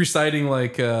 she was reciting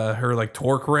like her like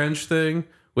torque wrench thing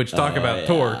which talk about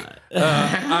torque.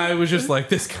 I was just like,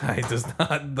 this guy does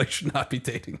not should not be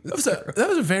dating this. That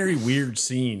was a very weird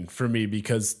scene for me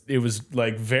because it was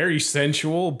like very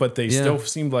sensual, but he still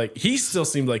seemed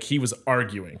like he was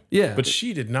arguing. Yeah. But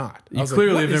she did not. You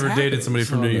clearly have never dated somebody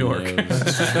from New York.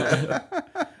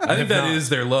 I think that is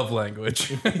their love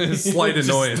language. Slight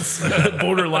annoyance.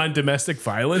 Borderline domestic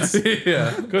violence.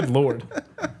 Yeah. Good Lord.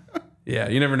 Yeah,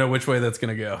 you never know which way that's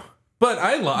going to go. But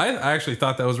I actually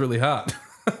thought that was really hot.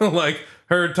 Like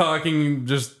her talking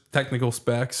just technical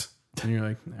specs. And you're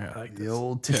like, I like The this.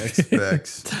 old tech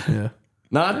specs. Yeah.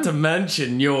 Not to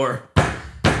mention your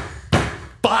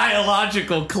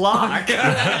biological clock.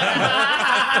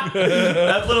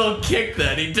 That little kick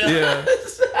that he does. Yeah.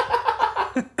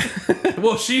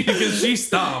 Well, because she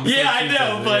stomps. Yeah, like I she know,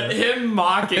 said, but him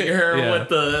mocking her Yeah. with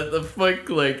the foot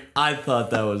click, I thought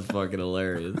that was fucking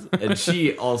hilarious. And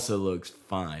she also looks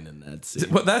fine in that scene.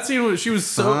 But that scene, she was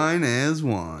so Fine as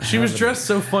wine. she was dressed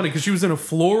so funny because she was in a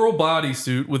floral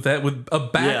bodysuit with a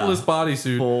backless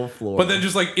bodysuit, Full floral. But then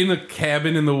just like in a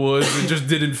cabin in the woods, it just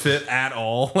didn't fit at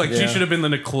all. Like she Yeah. should have been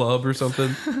in a club or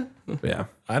something. Yeah,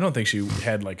 I don't think she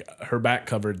had like her back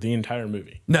covered the entire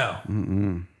movie. no.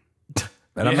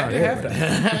 And I'm You not had to have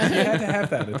that. You had to have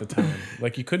that at the time.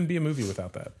 Like you couldn't be a movie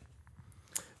without that.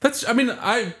 That's. I mean,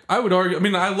 I would argue. I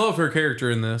mean, I love her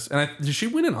character in this. And did she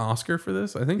win an Oscar for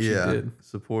this? I think she did.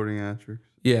 Supporting actress.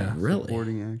 Yeah. Really?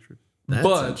 Supporting actress. That's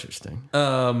But- interesting.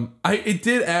 It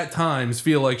did at times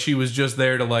feel like she was just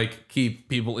there to like keep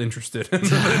people interested in the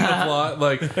plot.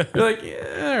 Like, you're like,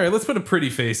 yeah, all right, let's put a pretty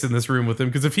face in this room with him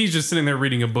because if he's just sitting there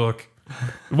reading a book,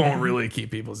 it won't really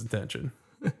keep people's attention.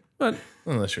 But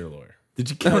Unless you're a lawyer. Did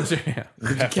you catch, yeah.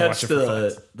 catch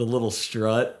the little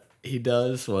strut he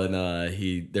does when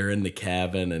they're in the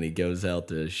cabin and he goes out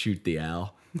to shoot the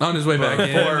owl? On his way back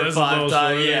in, 4 or does a 5 little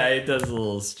times. strut. Yeah, he does a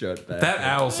little strut back. that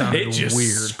owl sounded It just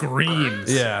weird.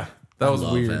 screams. Yeah, that was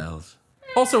Love weird. owls.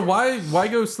 Also, why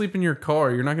go sleep in your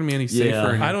car? You're not going to be any safer Yeah.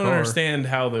 in your I don't car. understand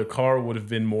how the car would have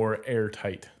been more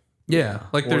airtight Yeah,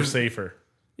 like or there's safer.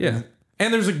 yeah.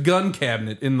 And there's a gun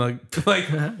cabinet in the like.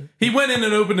 He went in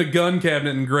and opened a gun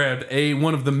cabinet and grabbed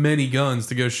one of the many guns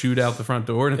to go shoot out the front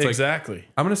door, and it's like Exactly.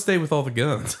 I'm gonna stay with all the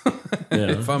guns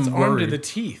if I'm Armed worried. to the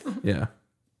teeth. Yeah,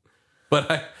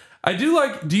 but I do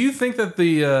like. Do you think that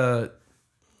the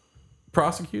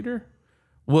prosecutor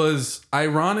was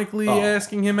ironically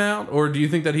asking him out, or do you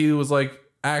think that he was like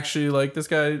actually like this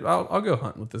guy? I'll go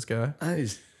hunt with this guy.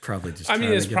 He's probably just. I mean,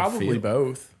 trying it's to get a probably feel.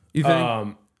 both. You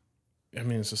think? I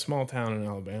mean, it's a small town in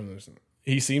Alabama.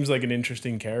 He seems like an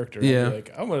interesting character. Yeah.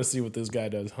 Like, I want to see what this guy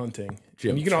does hunting.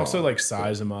 Jim And you can also Frog. like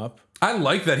size him up. I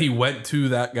like that he went to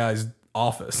that guy's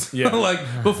office. Yeah. Like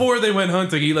before they went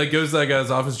hunting, he like goes to that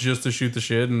guy's office just to shoot the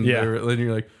shit, and Yeah. then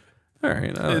you're like, all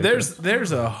right. I like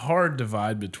There's a hard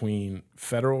divide between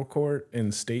federal court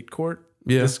and state court.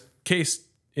 Yeah. This case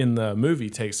in the movie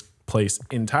takes place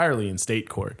entirely in state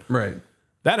court. that. Right.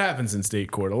 That happens in state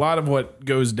court. A lot of what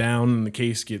goes down in the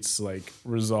case gets like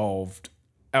resolved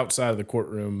outside of the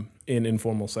courtroom in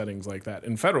informal settings like that.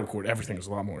 In federal court, everything is a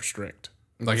lot more strict.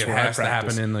 Like That's it where I has to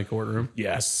practice. happen in the courtroom.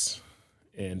 Yes.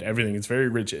 And everything is very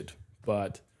rigid.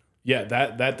 But yeah,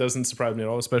 that doesn't surprise me at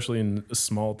all, especially in a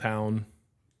small town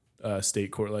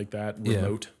state court like that,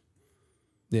 remote.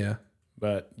 Yeah.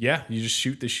 But yeah, you just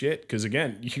shoot the shit because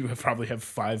again, you probably have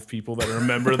 5 people that are a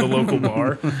member of the local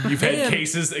bar. You've had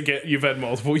cases again. You've had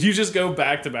multiple. You just go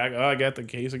back to back. Oh, I got the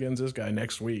case against this guy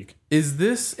next week. Is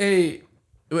this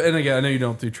and again, I know you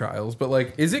don't do trials, but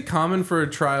like, is it common for a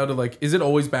trial to like, is it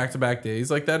always back-to-back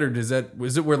days like that? Or is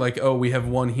it where like, oh, we have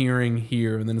one hearing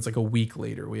here and then it's like a week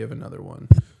later we have another one?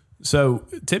 So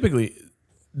typically,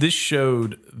 this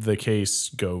showed the case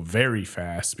go very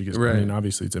fast because I mean,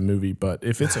 obviously it's a movie, but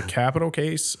if it's a capital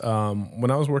case,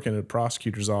 when I was working at a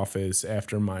prosecutor's office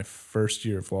after my first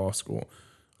year of law school,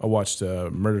 I watched a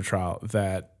murder trial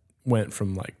that went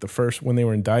from like the first when they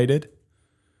were indicted,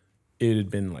 it had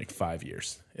been like 5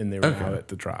 years and they were now at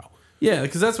the trial. Yeah,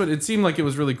 because that's what it seemed like. It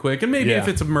was really quick, and maybe if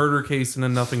it's a murder case in a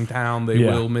nothing town, they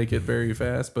will make it very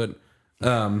fast. But it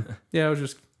was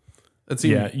just it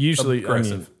seemed usually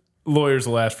aggressive. I mean, lawyers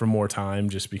will ask for more time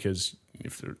just because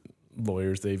if they're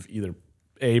lawyers, they've either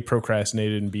A,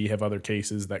 procrastinated, and B, have other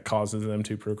cases that causes them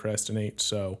to procrastinate.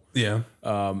 So yeah,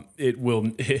 it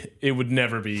would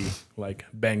never be like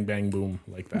bang, bang, boom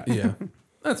like that. yeah,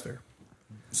 that's fair.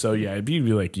 So yeah, it'd be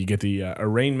like you get the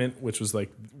arraignment, which was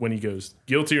like when he goes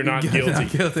guilty or not guilty.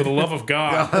 For the love of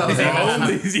God.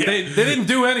 They didn't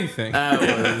do anything. That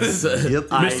was, Yep.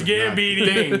 Mr. Gambini.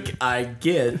 I think I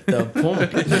get the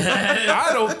point. I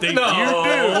don't think No, you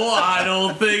do. I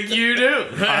don't think you do.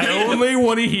 I only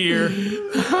want to hear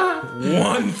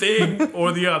one thing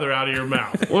or the other out of your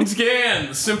mouth. Once again,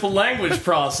 the simple language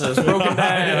process broken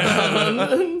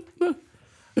down.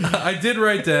 I did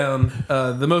write down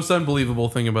the most unbelievable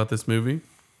thing about this movie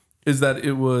is that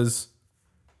it was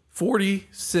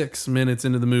 46 minutes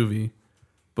into the movie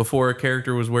before a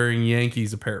character was wearing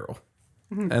Yankees apparel.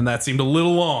 And that seemed a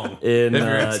little long. In if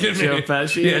you're asking Joe me.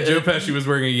 Pesci? Yeah, Joe Pesci was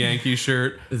wearing a Yankees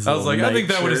shirt. I was like, I think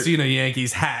that would have seen a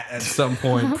Yankees hat at some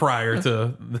point prior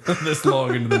to this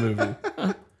long into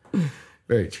the movie.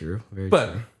 Very true. Very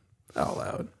But true. I'll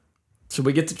allow it. So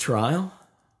we get to trial?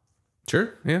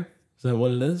 Sure, yeah. Is that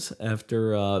what it is?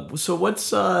 After so what's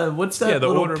that the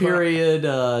little order period?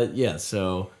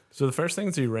 So the first thing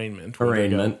is the arraignment. where they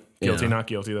go, Arraignment, Guilty, yeah. not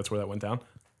guilty. That's where that went down.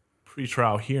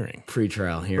 Pre-trial hearing.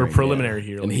 Pre-trial hearing. Or preliminary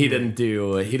hearing. And he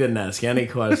didn't ask any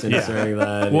questions during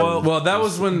that. Well, that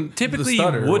was when Typically the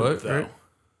stutter, you would, what, though. right?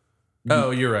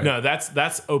 Oh, you're right. No,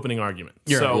 that's opening argument.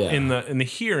 You're so right. in the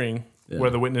hearing where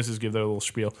the witnesses give their little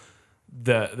spiel,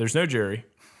 there's no jury.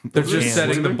 They're just And-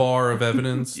 setting the bar of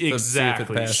evidence to see if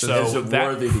Exactly. it passes. So- Is it that-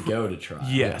 worthy to go to trial?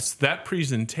 Yes, that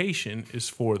presentation is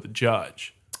for the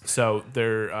judge. So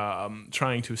they're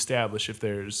trying to establish if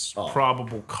there's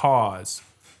probable cause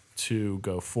to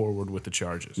go forward with the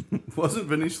charges. Wasn't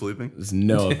Vinny sleeping? There's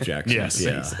no objections.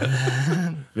 Yes.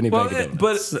 Yeah. Vinny Well, Bacon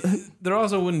but Donuts. there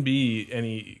also wouldn't be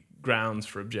any grounds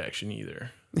for objection either.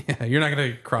 Yeah, you're not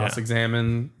going to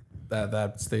cross-examine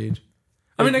that stage.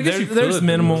 I mean, I guess there's could.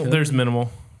 minimal. There's minimal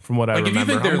from what I Like, if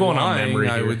remember. you think they're I'm going lying, on memory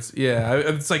I here. would. Yeah,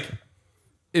 it's like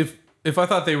if I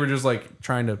thought they were just like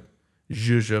trying to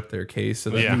zhuzh up their case, so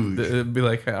that it'd be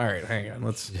like, all right, hang on,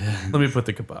 let me put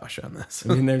the kibosh on this.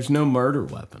 I mean, there's no murder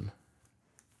weapon.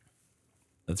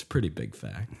 That's a pretty big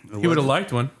fact. He would have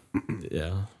liked one.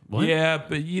 Yeah. What? Yeah,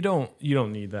 but you don't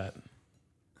need that.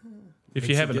 If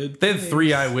you haven't, They had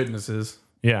 3 eyewitnesses.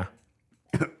 yeah.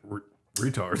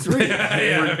 Retards.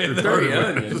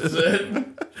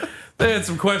 They had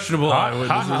some questionable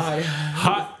eyewitnesses.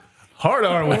 Hard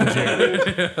R with the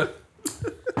Jerry.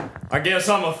 I guess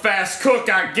I'm a fast cook,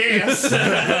 I guess.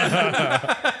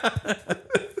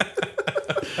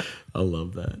 I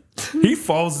love that. He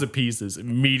falls to pieces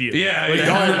immediately. Yeah. I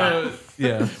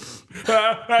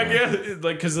guess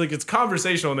because it's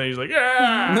conversational, and then he's like,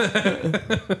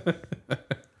 yeah.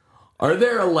 Are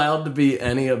there allowed to be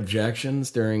any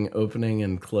objections during opening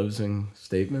and closing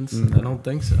statements? I don't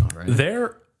think so, right?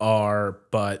 There are,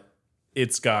 but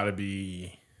it's got to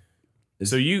be.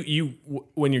 So you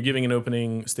when you're giving an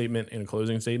opening statement and a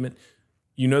closing statement,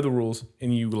 you know the rules,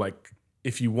 and you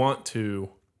if you want to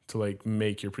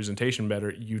make your presentation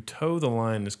better, you toe the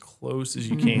line as close as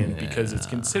you can because it's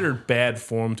considered bad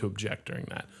form to object during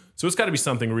that. So it's got to be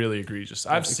something really egregious.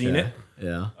 I've seen it.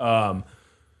 Yeah.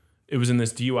 It was in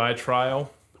this DUI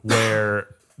trial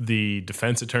where the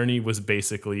defense attorney was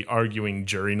basically arguing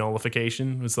jury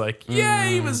nullification. It was like, yeah,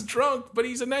 he was drunk, but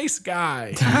he's a nice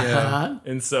guy. Yeah.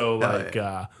 And so,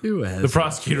 Who has the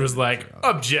prosecutor was like,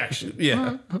 objection.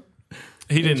 Yeah.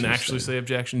 He didn't actually say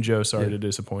objection. Joe, sorry to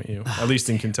disappoint you. At least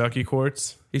in Kentucky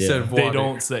courts, He said, they "Voir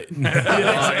don't say. He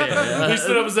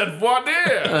stood up and said, voir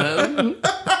dire.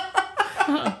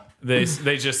 They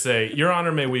just say, Your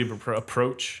Honor, may we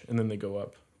approach? And then they go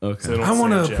up. Okay. So they don't I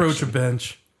want say to objection. approach a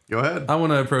bench. Go ahead. I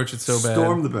want to approach it so bad.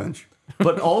 Storm the bench.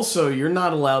 But also, you're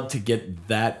not allowed to get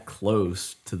that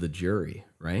close to the jury,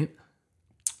 right?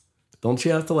 Don't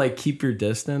you have to keep your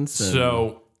distance? And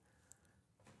So,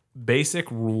 basic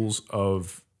rules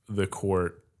of the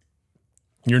court,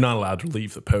 you're not allowed to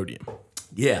leave the podium.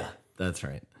 yeah, that's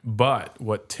right. But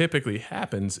what typically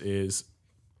happens is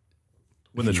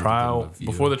when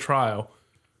before the trial,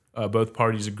 both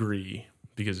parties agree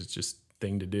because it's just a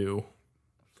thing to do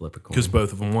Flip a coin. because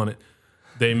both of them want it.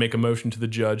 They make a motion to the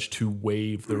judge to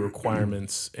waive the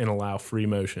requirements and allow free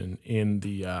motion in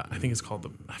the, I think it's called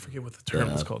I forget what the term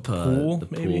is called. The pool, the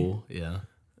maybe? pool, yeah.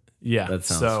 Yeah. That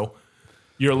sounds- So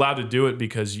you're allowed to do it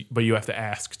but you have to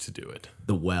ask to do it.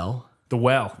 The well. The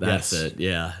well. That's yes. it.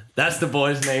 Yeah, that's the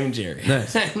boy's name, Jerry.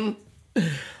 Nice.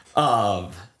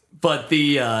 But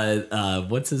the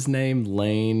what's his name?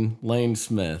 Lane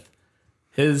Smith.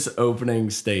 His opening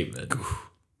statement.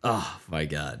 Oh my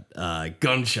God!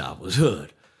 Gunshot was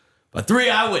heard by 3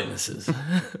 eyewitnesses.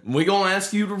 We're gonna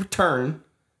ask you to return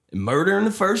and murder in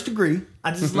the first degree.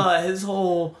 I just love his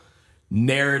whole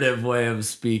narrative way of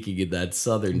speaking in that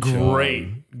southern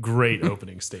charm. Great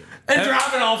opening statement. And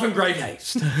driving off in great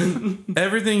haste.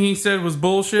 Everything he said was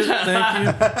bullshit. Thank you.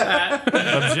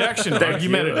 Objection.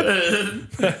 Argumentative.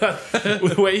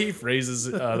 The way he phrases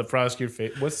the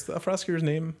prosecutor. What's the prosecutor's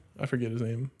name? I forget his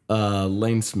name.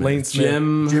 Lane Smith. Lane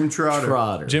Smith. Jim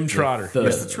Trotter. Jim Trotter.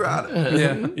 Mr.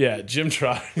 Trotter. Yeah, Jim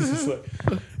Trotter. He's just like,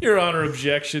 Your Honor,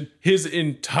 objection. His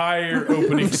entire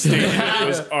opening statement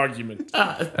was argument.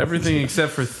 Everything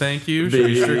except for thank you should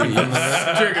be stricken from the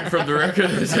record. Stricken from the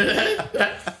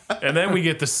record. And then we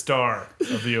get the star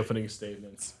of the opening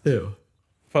statements. Ew.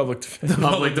 Public defender.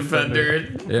 Public defender.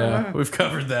 Yeah, we've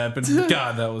covered that, but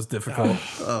God, that was difficult.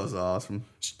 That was awesome.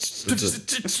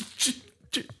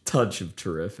 Touch of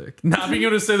terrific. Not being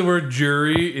able to say the word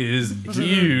jury is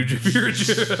huge if you're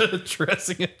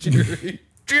addressing a jury.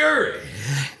 Jury.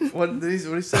 What did he say?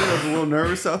 I was a little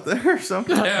nervous out there or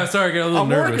something. Yeah, sorry, I got a little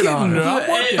nervous. I'm working on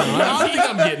it. I think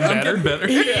I'm getting better.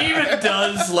 He even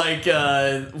does like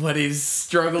when he's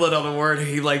struggling on the word,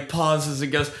 he like pauses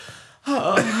and goes,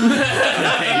 oh.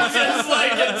 He's just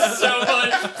like in so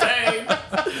much pain.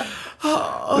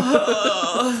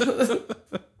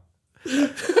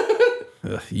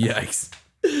 Yikes.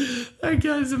 That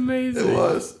guy's amazing. It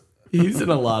was. He's in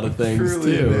a lot of things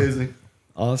Truly too. amazing.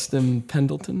 Austin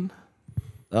Pendleton.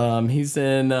 He's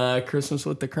in Christmas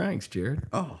with the Cranks, Jared.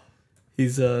 Oh.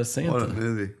 He's Santa. What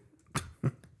is he?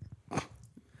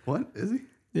 What is he?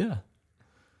 Yeah.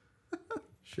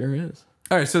 Sure is.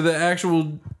 All right, so the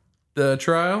actual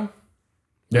trial.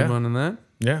 Yeah. Move on to that.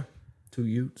 Yeah. 2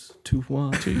 Utes. 2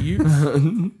 1. 2 youths.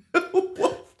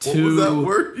 What was that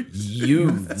word?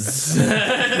 Youths.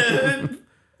 The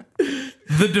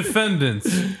defendants.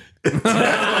 Oh,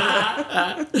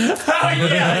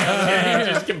 yeah.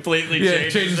 He just completely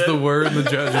Changes the word, and the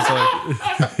judge is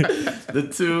like, The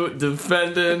 2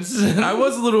 defendants. I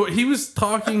was a little. He was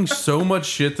talking so much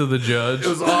shit to the judge. It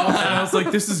was awful. And I was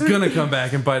like, this is gonna come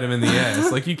back and bite him in the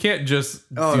ass. Like, you can't just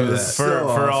do that.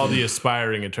 For all the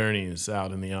aspiring attorneys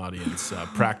out in the audience,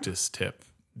 practice tip.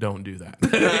 Don't do that.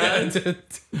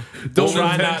 Don't Try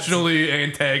not- intentionally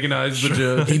antagonize the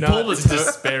judge. He Not pulled to a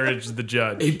disparage the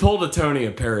judge. He pulled a Tony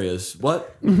Aparius.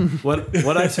 What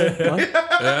I say? What?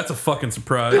 Yeah, that's a fucking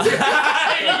surprise.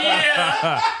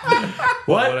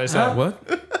 What? What I said? What?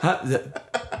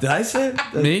 Did I say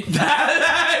it? Me?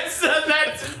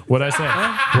 What I say?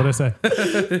 What I say?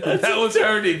 That was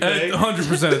Tony.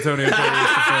 100% of Tony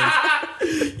Aparius defense.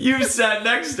 You sat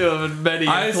next to him in many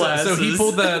classes. So he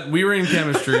pulled that. We were in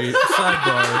chemistry.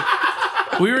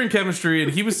 Sidebar. We were in chemistry,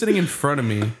 and he was sitting in front of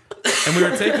me, and we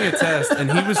were taking a test,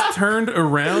 and he was turned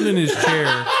around in his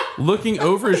chair, looking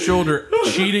over his shoulder,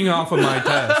 cheating off of my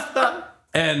test.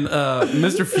 And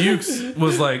Mr. Fuchs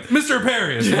was like, Mr.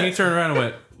 Aparius, and he turned around and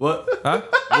went, What? huh?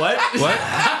 What?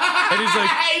 And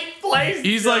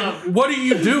he's like, what are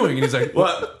you doing? And he's like,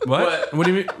 what? What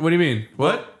do you mean? What do you mean?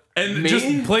 What? And Me?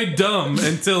 just played dumb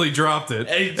until he dropped it.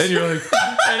 And you're like,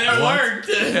 And it worked.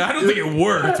 yeah, I don't think it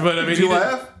worked, but I mean, Did you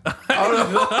laugh?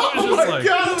 I was just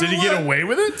like, Did he get away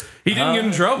with it? he didn't get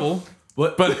in trouble.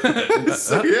 What? But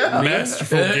Yeah.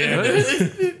 Masterful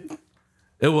gambit.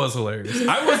 it was hilarious.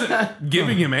 I wasn't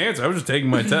giving him answers. I was just taking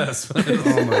my test.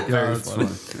 Oh my god, that's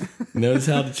funny. Knows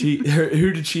how to cheat.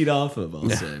 Who to cheat off of, I'll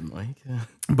say, Mike.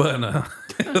 But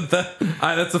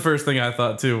that's the first thing I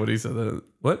thought too when he said that.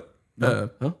 What? Huh?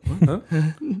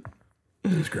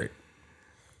 It was great.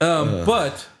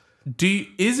 But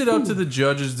is it up to the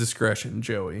judge's discretion,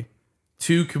 Joey,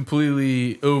 to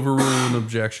completely overrule an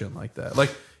objection like that? Like,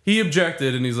 he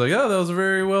objected, and he's like, "Oh, that was a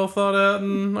very well thought out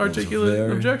and articulate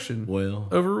very objection. well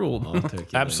Overruled."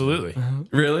 Absolutely.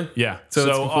 Really? Yeah. So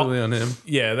it's completely on him.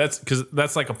 Yeah, that's because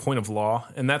that's like a point of law,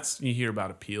 and that's you hear about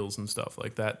appeals and stuff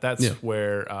like that. That's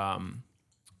where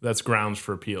that's grounds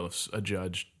for appeal if a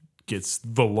judge gets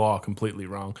the law completely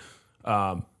wrong.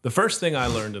 The first thing I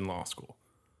learned in law school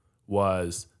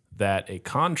was that a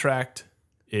contract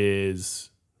is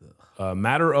a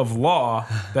matter of law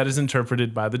that is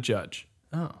interpreted by the judge,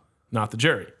 not the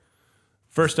jury.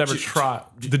 First ever trial,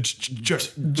 the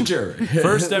jury.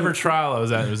 First ever trial I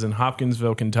was at, it was in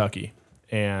Hopkinsville, Kentucky,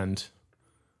 and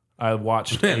I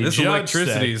watched Man, a this judge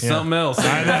electricity is say, something else.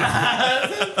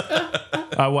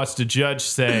 I watched a judge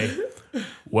say,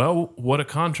 "Well, what a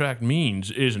contract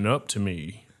means isn't up to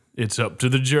me; it's up to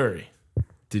the jury."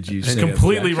 Did you say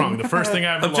Completely wrong. The first thing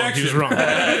I ever logged, he was wrong.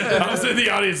 I was in the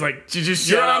audience like,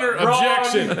 Your Honor,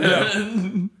 objection.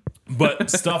 Yeah. But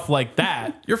stuff like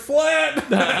that, You're flat.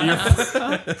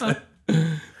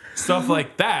 stuff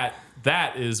like that,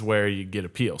 that is where you get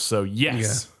appeal. So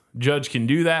yes, judge can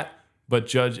do that, but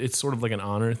judge, it's sort of like an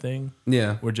honor thing.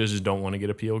 Yeah. Where judges don't want to get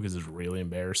appeal because it's really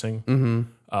embarrassing.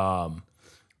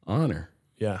 honor?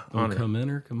 Yeah, honor. Come in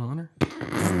or come honor?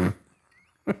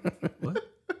 What?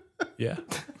 Yeah.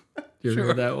 You ever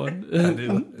heard that one? I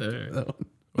didn't.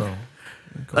 Well,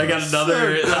 I got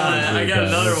another. I got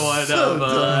another one of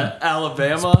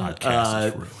Alabama.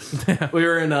 We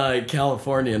were in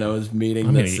California, and I was meeting.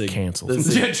 I'm gonna get canceled.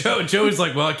 Joey's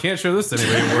like, well, I can't show this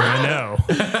anymore. I know.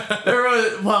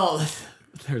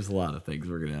 There's a lot of things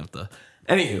we're gonna have to.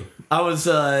 Anywho, I was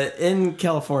in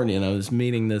California, and I was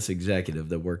meeting this executive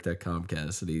that worked at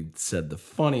Comcast, and he said the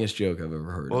funniest joke I've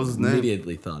ever heard. What was his name?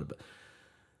 Immediately thought about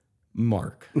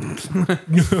Mark.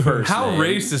 How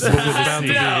racist is this about to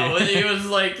be? No, he was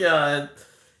like,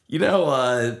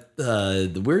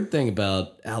 the weird thing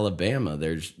about Alabama,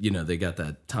 there's, they got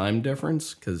that time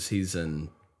difference because he's in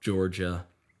Georgia,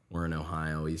 we're in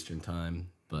Ohio, Eastern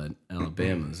time, but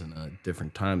Alabama's in a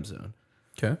different time zone.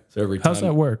 Okay. So every time, how's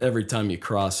that work? Every time you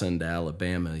cross into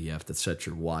Alabama, you have to set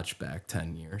your watch back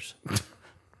 10 years.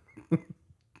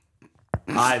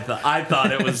 I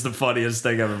thought it was the funniest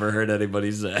thing I've ever heard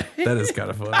anybody say. That is kind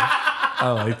of funny.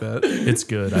 I like that. It's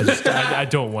good. I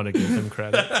don't want to give him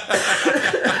credit.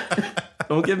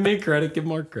 Don't give me credit. Give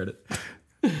Mark credit.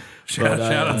 Shout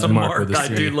out to Mark. with a I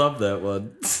C. do love that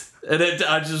one. And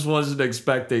I just wasn't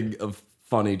expecting a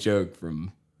funny joke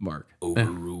from Mark.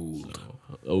 Overruled.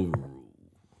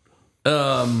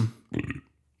 Boom.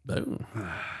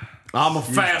 I'm a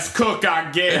fast cook,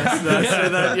 I guess. Did I say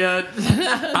that yet?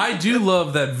 I do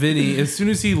love that Vinny, as soon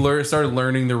as he started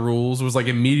learning the rules, was like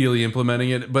immediately implementing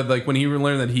it. But like when he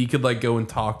learned that he could like go and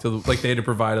talk to, like they had to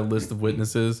provide a list of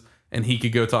witnesses and he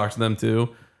could go talk to them too.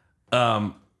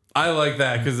 I like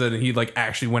that because then he like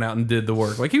actually went out and did the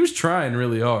work. Like he was trying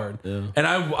really hard. Yeah. And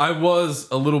I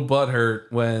was a little butthurt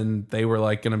when they were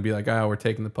like going to be like, oh, we're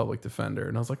taking the public defender.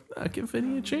 And I was like, give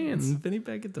Vinny a chance. Vinny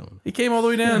back it down. He came all the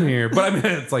way down here. But I mean,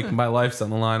 it's like my life's on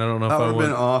the line. I don't know if I would. That would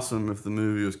have been awesome if the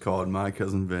movie was called My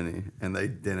Cousin Vinny and they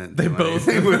didn't. They both.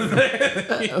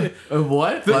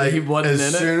 What? Like, he wasn't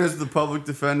as in soon it? as the public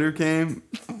defender came,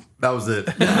 that was it.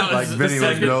 Like Vinny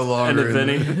was no longer in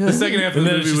Vinny. it. The second half of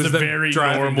the And then it's movie just was a them very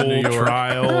driving to New normal York.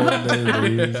 trial. And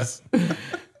then leaves.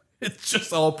 It's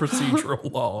just all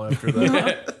procedural law after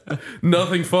that.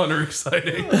 Nothing fun or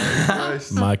exciting.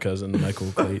 My cousin,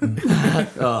 Michael Clayton.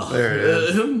 There it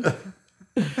is.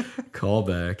 Call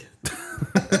back.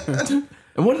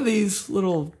 And what are these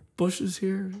little bushes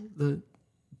here? The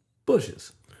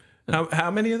bushes.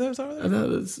 How many of those are there?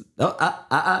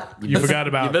 You forgot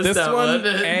about missed this that one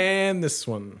and this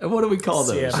one. And what do we call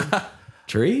those?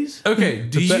 Trees? Okay,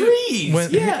 do you...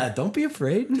 Trees! Yeah, don't be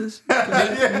afraid. Just shout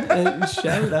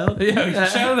it out. Yeah,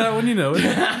 shout it out when you know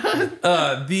it.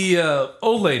 The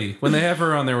old lady, when they have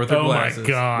her on there with her glasses. Oh my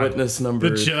God. Witness number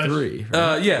The judge. 3.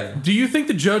 Right? Yeah. Do you think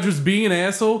the judge was being an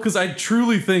asshole? Because I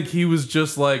truly think he was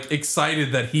just like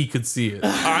excited that he could see it.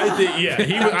 I think,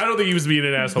 I don't think he was being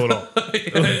an asshole at all.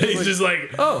 He's just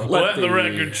like, let the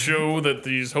record show that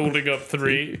he's holding up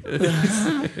 3.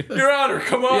 Your Honor,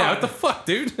 come on. Yeah, what the fuck,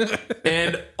 dude?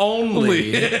 And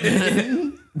only.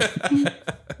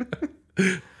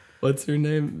 What's her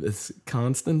name? It's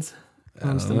Constance?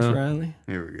 Constance Riley?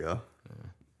 Here we go.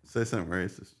 Say something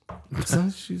racist.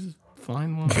 She's a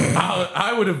fine woman.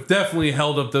 I would have definitely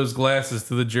held up those glasses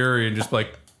to the jury and just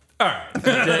like, all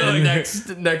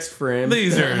right. next frame.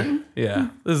 These are,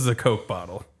 this is a Coke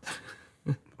bottle.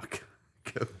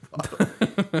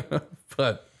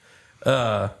 But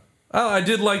I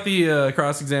did like the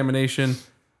cross-examination.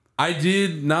 I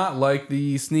did not like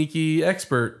the sneaky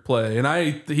expert play, and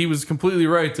he was completely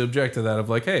right to object to that. Of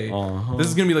like, hey, this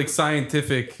is gonna be like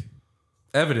scientific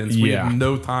evidence. We have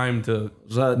no time to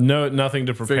nothing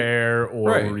to prepare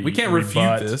or we can't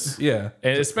refute this. Yeah,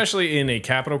 and especially in a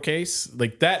capital case,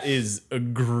 like that is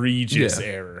egregious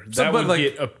error. So,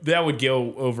 That would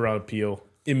go over on appeal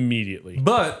immediately.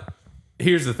 But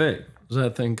here's the thing. Does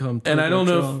that thing come through? And I don't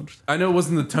know if, I know it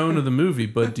wasn't the tone of the movie,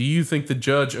 but do you think the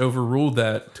judge overruled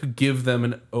that to give them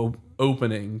an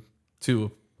opening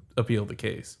to appeal the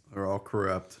case? They're all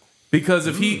corrupt. Because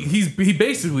if he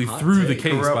basically threw the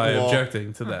case Corrupt by law.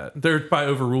 objecting to that, by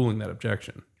overruling that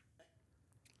objection.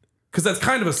 Because that's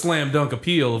kind of a slam dunk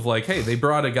appeal of like, hey, they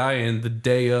brought a guy in the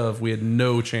day of, we had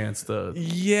no chance to.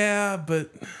 Yeah, but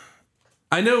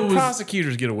I know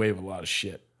prosecutors get away with a lot of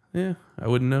shit. Yeah, I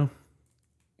wouldn't know.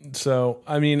 So,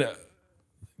 I mean,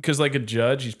 because like a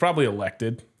judge, he's probably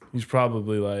elected. He's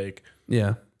probably like,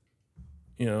 yeah,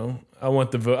 I want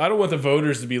the vote. I don't want the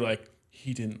voters to be like,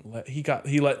 he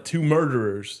let 2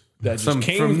 murderers that just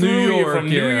came from through New here York, from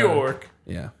New York.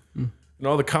 Yeah. And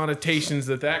all the connotations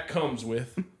that comes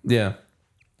with. Yeah.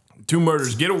 2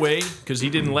 murders get away because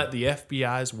he didn't let the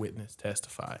FBI's witness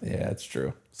testify. Yeah, that's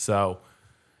true. So,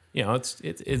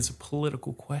 it's a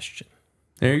political question.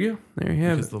 There you go. There you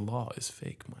have Because the law is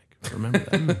fake, Mike. Remember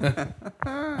that.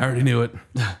 I already knew it.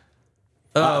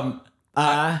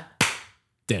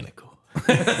 Identical.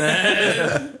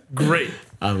 Great.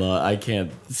 I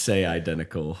can't say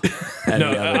identical any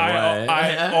No, other way.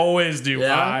 I always do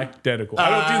Yeah? identical. I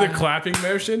don't do the clapping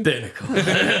motion, Identical.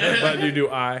 but you do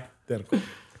identical.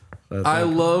 I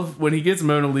love when he gets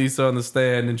Mona Lisa on the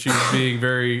stand and she's being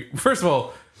very. First of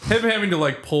all, him having to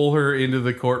like pull her into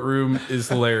the courtroom is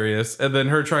hilarious, and then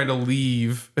her trying to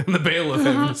leave and the bailiff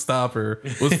having to stop her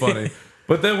was funny.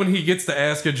 But then when he gets to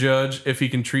ask a judge if he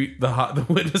can treat the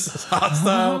witnesses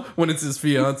hostile when it's his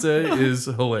fiance is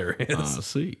hilarious.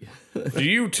 See. Do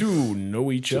you two know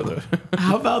each other?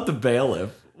 How about the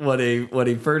bailiff when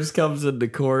he first comes into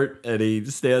court and he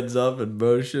stands up and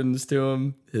motions to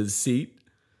him his seat?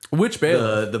 Which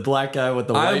bailiff? The black guy with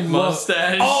the white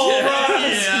mustache. Oh,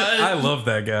 right. Yeah. I love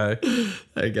that guy.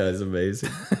 That guy's amazing.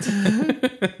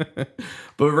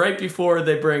 But right before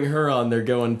they bring her on, they're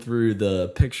going through the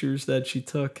pictures that she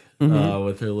took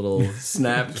with her little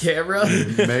snap camera.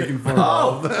 Making fun of all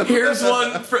of them. Here's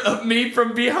one of me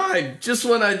from behind. Just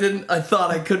when I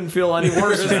thought I couldn't feel any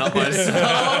worse about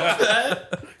myself.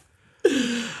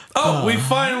 Oh, we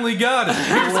finally got it.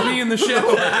 Here's me in the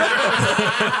shower.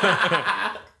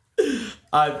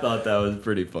 I thought that was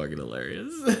pretty fucking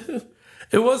hilarious.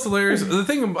 It was hilarious. The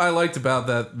thing I liked about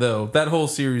that, though, that whole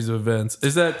series of events,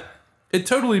 is that it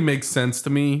totally makes sense to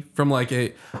me from like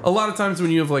a lot of times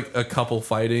when you have like a couple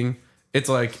fighting, it's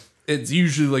like, it's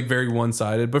usually like very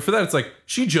one-sided. But for that, it's like,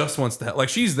 she just wants to help. Like,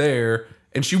 she's there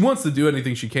and she wants to do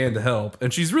anything she can to help.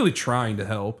 And she's really trying to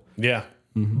help. Yeah.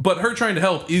 But her trying to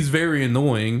help is very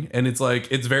annoying. And it's like,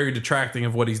 it's very detracting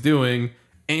of what he's doing.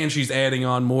 And she's adding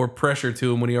on more pressure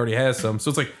to him when he already has some. So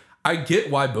it's like, I get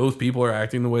why both people are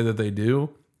acting the way that they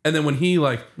do. And then when he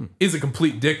like is a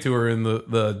complete dick to her in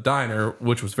the diner,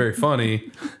 which was very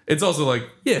funny, it's also like,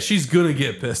 yeah, she's gonna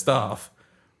get pissed off.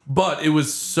 But it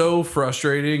was so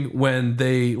frustrating when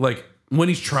when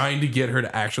he's trying to get her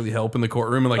to actually help in the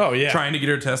courtroom and trying to get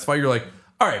her to testify. You're like,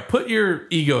 all right, put your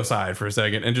ego aside for a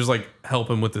second and just like help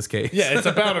him with this case. Yeah, it's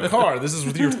about a car. This is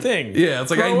your thing. Yeah,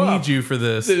 it's like, I need you for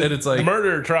this. And it's like,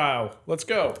 murder trial. Let's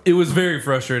go. it was very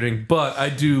frustrating, but I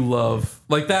do love,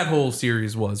 like, that whole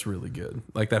series was really good.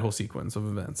 Like, that whole sequence of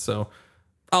events. So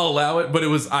I'll allow it, but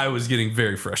I was getting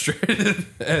very frustrated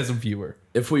as a viewer.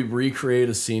 If we recreate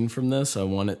a scene from this, I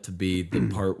want it to be the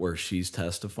part where she's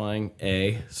testifying.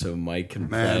 So Mike can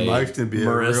play. Mike's gonna be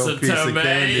Marissa a real piece Tomei. of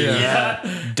candy.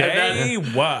 Yeah. Day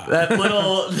one. That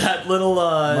little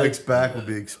Mike's back will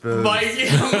be exposed. Mike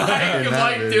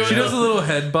doing She does a little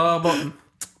head bob.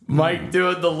 Mike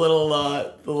doing the little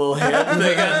hand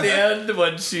thing at the end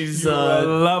when she's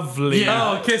Lovely.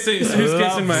 Yeah. Oh, kissing. Who's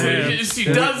kissing my hand? She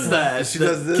does that. She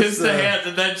does this, Kiss the hand,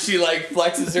 and then she like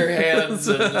flexes her hands.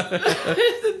 And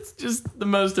it's just the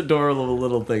most adorable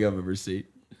little thing I've ever seen.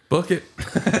 Book it.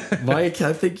 Mike,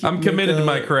 I think I'm committed to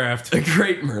my craft. A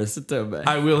great Marissa Tomei.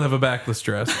 I will have a backless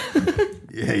dress.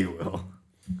 Yeah, you will.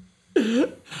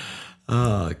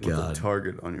 Oh With God, a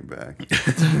target on your back.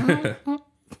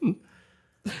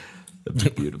 that's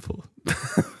beautiful.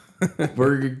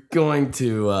 We're going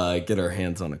to get our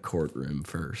hands on a courtroom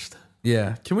first.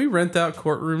 Yeah. Can we rent out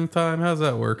courtroom time? How's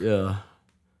that work? Yeah,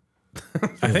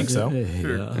 I think so.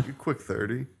 yeah. A quick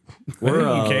 30. We're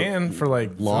You can for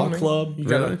like law filming. club. You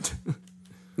gotta,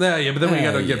 Yeah, but then we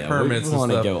got to get permits We and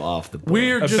want to stuff. go off the book.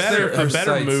 We're a just better there for move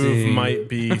sightseeing. might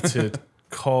be to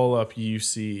call up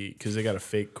UC because they got a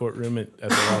fake courtroom at the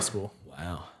law school.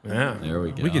 Wow. Yeah. There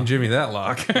we go. We can Jimmy that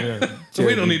lock. So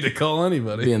we don't need to call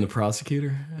anybody. being the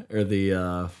prosecutor or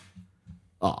the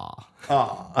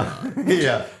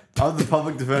Yeah. I was the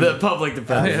public defender. the public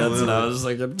defender. That's what I was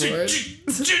looking for.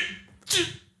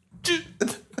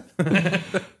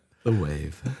 The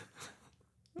wave.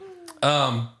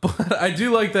 But I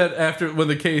do like that after when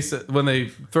they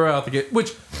throw out the case,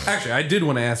 which actually I did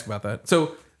want to ask about that.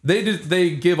 So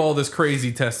they give all this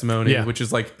crazy testimony, Yeah. which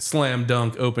is like slam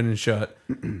dunk, open and shut,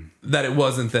 that it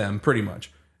wasn't them, pretty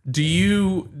much.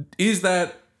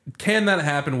 Can that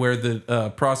happen where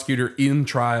the prosecutor in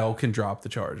trial can drop the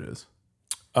charges?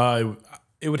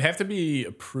 It would have to be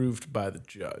approved by the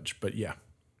judge, but yeah.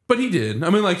 But he did. I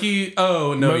mean, like he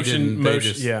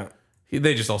didn't. Yeah.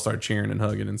 They just all started cheering and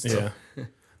hugging and stuff. Yeah.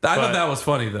 I thought that was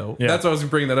funny though. Yeah. That's why I was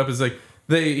bringing that up. Is like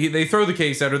they throw the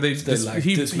case out, or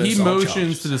he dismiss all motions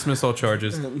charges. to dismiss all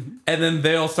charges, and then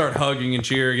they all start hugging and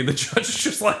cheering, and the judge is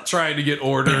just like trying to get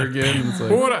order again. It's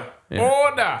like, Order.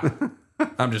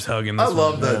 I'm just hugging. This I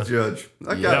love that judge.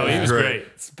 That guy No, he was great.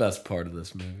 It's the best part of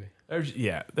this movie.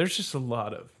 There's just a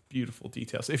lot of beautiful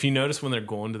details. If you notice when they're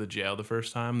going to the jail the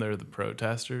first time, they're the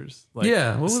protesters. Like,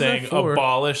 Yeah, what was saying that for?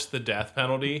 abolish the death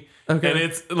penalty. Okay. And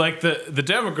it's like the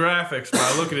demographics, when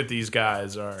I look at these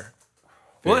guys are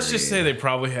Well, let's just say they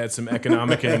probably had some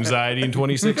economic anxiety in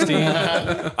 2016.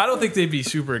 I don't think they'd be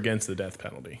super against the death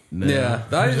penalty. No. Yeah,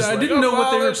 I didn't know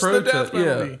what they were protesting.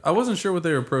 Yeah, I wasn't sure what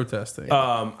they were protesting.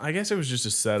 I guess it was just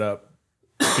a setup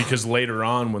because later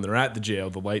on, when they're at the jail,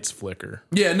 the lights flicker.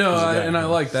 Yeah, no, I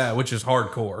like that, which is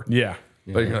hardcore. Yeah.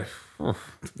 But you're like,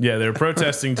 yeah, they're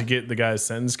protesting to get the guy's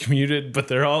sentence commuted, but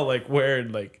they're all like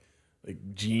wearing like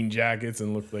jean jackets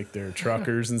and look like they're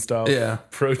truckers and stuff. Yeah,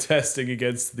 protesting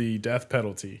against the death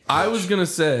penalty. I was gonna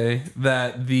say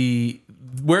that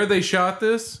where they shot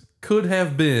this could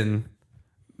have been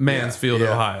Mansfield,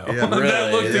 Ohio. Yeah, really,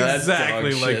 that looked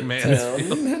exactly like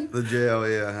Mansfield. The jail,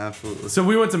 yeah, absolutely. So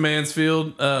we went to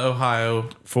Mansfield, Ohio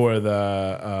for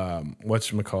the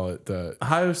whatchamacallit, the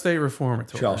Ohio State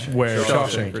Reformatory.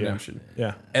 Shawshank Redemption.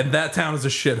 Yeah. And that town is a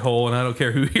shithole, and I don't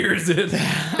care who hears it.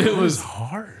 It was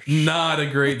harsh. Not a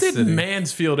great what did city.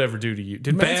 Mansfield ever do to you?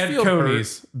 Did bad Mansfield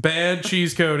conies, bad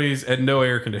cheese conies, and no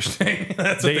air conditioning.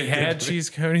 That's they had cheese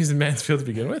conies in Mansfield to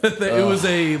begin with. It was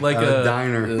a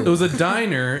diner. It was a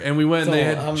diner, and we went and they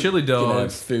had chili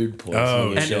dogs. Food place.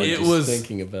 Oh, and it was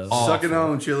thinking about sucking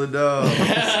on chili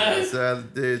dogs.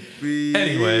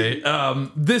 Anyway,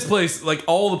 this place, like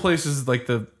all the places, like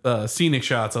the scenic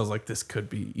shots, I was like, this could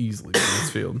be easily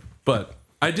Mansfield. But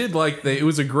I did like it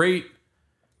was a great.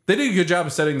 They did a good job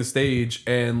of setting the stage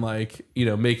and like, you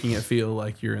know, making it feel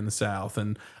like you're in the South.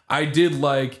 And I did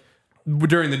like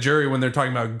during the jury when they're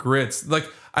talking about grits, like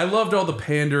I loved all the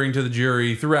pandering to the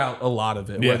jury throughout a lot of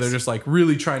it, where they're just like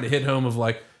really trying to hit home of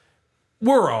like,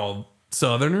 we're all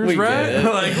Southerners, right?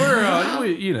 Like we're all,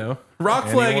 you know, rock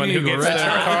flag and who gets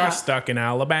their car stuck in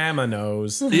Alabama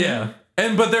knows. Yeah.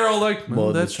 But they're all like,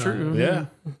 well, that's true. Yeah.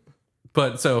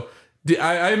 But so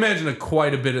I imagine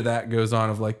quite a bit of that goes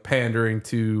on of like pandering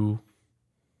to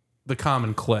the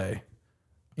common clay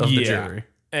of the jury.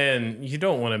 And you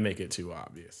don't want to make it too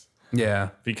obvious. Yeah.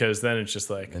 Because then it's just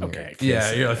like, okay.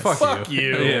 Yeah, you're like, fuck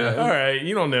you. Yeah. All right,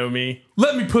 you don't know me.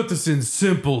 Let me put this in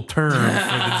simple terms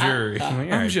for the jury.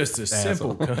 I'm just a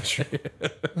simple country.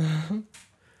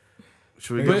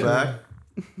 Should we go back?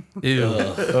 Ew.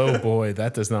 Oh boy,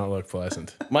 that does not look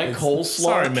pleasant. My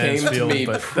coleslaw came to me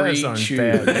pre-chewed.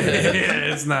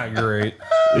 Yeah, it's not great.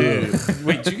 Ew.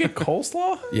 Wait, did you get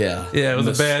coleslaw? Yeah. Yeah, it was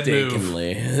a bad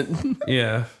move.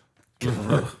 Yeah.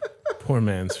 Poor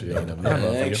Mansfield. I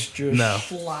love extra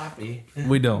sloppy.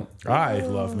 We don't. I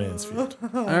love Mansfield.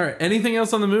 All right. Anything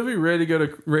else on the movie? Ready to go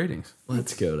to ratings?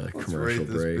 Let's go to commercial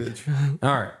break.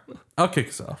 All right. I'll kick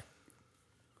us off.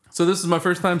 So this is my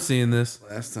first time seeing this.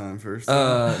 Last time, first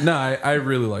time. No, I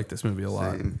really like this movie a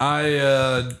lot. Same.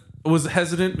 I was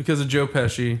hesitant because of Joe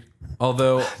Pesci,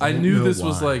 although I knew this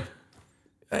was like,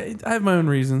 I have my own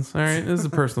reasons. All right. This is a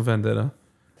personal vendetta.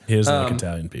 He doesn't like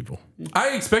Italian people. I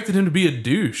expected him to be a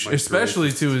douche,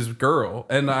 especially to his girl.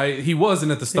 And he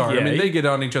wasn't at the start. I mean, they get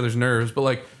on each other's nerves, but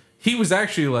like he was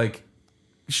actually like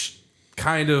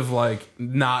kind of like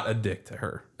not a dick to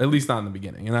her, at least not in the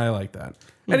beginning. And I like that.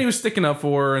 And he was sticking up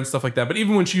for her and stuff like that. But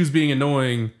even when she was being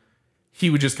annoying, he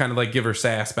would just kind of like give her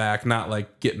sass back, not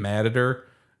like get mad at her.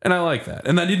 And I like that.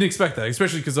 And I didn't expect that,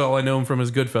 especially because all I know him from is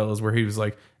Goodfellas, where he was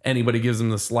like, anybody gives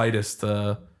him the slightest,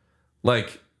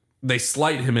 like they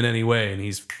slight him in any way, and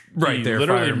he's right there.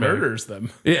 Literally murders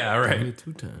them. Yeah, right.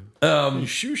 2 times.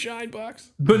 Shoe shine box.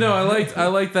 But no, I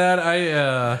like that.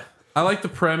 I like the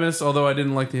premise, although I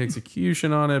didn't like the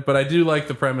execution on it. But I do like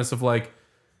the premise of like,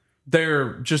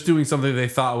 they're just doing something they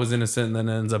thought was innocent and then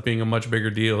ends up being a much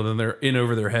bigger deal. Then they're in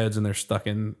over their heads and they're stuck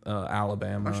in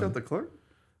Alabama. I shot the clerk.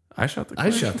 I shot the clerk.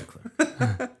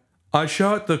 I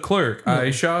shot the clerk.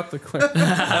 I shot the clerk.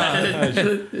 I shot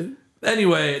the clerk.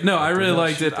 Anyway, no, I really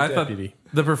liked it. I thought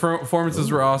the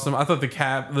performances were awesome. I thought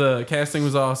the casting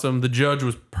was awesome. The judge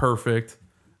was perfect.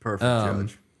 Perfect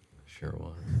judge. Sure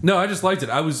was. No, I just liked it.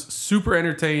 I was super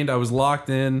entertained. I was locked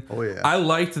in. Oh, yeah. I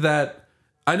liked that.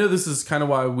 I know this is kind of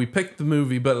why we picked the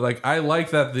movie, but like I like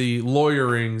that the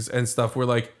lawyerings and stuff were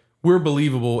like we're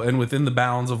believable and within the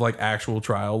bounds of like actual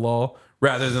trial law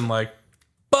rather than like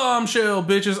bombshell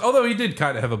bitches. Although he did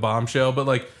kind of have a bombshell, but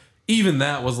like even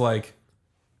that was like it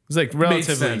was like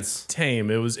relatively tame.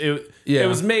 It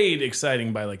was made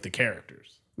exciting by like the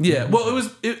characters. Yeah. Well,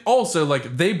 it also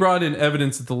like they brought in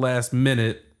evidence at the last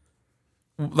minute,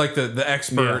 like the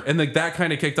expert, and like that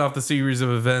kind of kicked off the series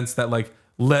of events that like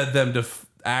led them to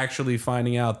actually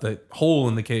finding out the hole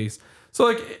in the case. So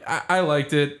like I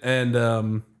liked it, and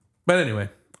but anyway,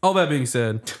 all that being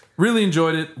said, really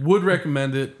enjoyed it. Would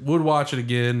recommend it. Would watch it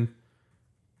again.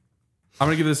 I'm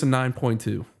gonna give this a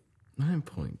 9.2.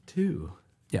 9.2.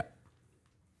 Yeah.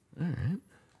 All right.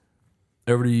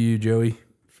 Over to you, Joey.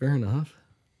 Fair enough.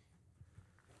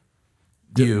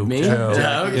 You, Me? Joe.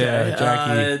 Yeah, okay. Yeah,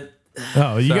 Jackie.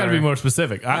 Oh, you got to Sorry. be more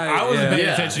specific. I wasn't paying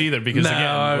attention either because,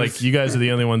 I was- like, you guys are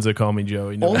the only ones that call me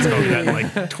Joey. No one's called me that in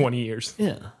like 20 years.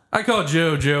 Yeah. I call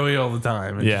Joe Joey all the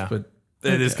time. Yeah. But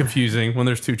it is confusing when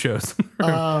there's two Joes.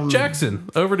 Jackson,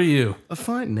 over to you. A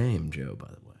fine name, Joe, by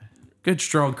the way. Good,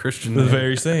 strong Christian The name.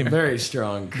 very same. Very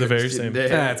strong. The very Christian same.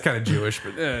 name. It's kind of Jewish,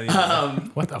 but you know.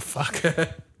 What the fuck?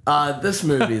 This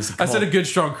movie is I said a good,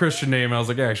 strong Christian name. I was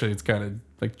like, actually, it's kind of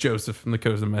like Joseph from the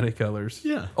Cousin Vinny colors.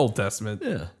 Yeah. Old Testament.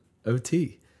 Yeah.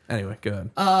 OT. Anyway, go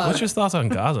ahead. What's your thoughts on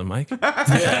Gaza, Mike? It's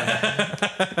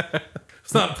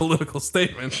not a political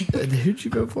statement. Who'd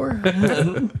you vote for?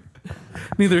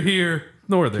 Neither here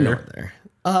nor there.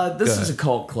 This is a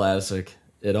cult classic.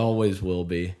 It always will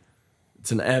be.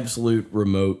 It's an absolute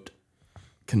remote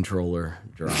controller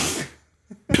drop.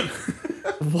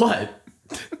 What?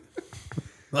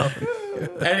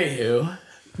 Anywho,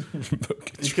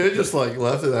 You could have just like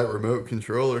left it at remote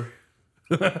controller.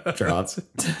 drops.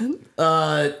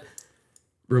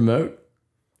 Remote.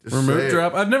 Just Remote say it.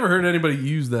 drop. I've never heard anybody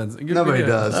use that. Nobody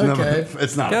does. Okay. Nobody,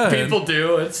 it's not. Go ahead. People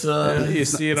do. It's You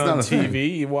see it not on a thing.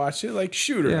 TV, you watch it like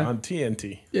Shooter Yeah. on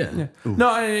TNT. yeah. No,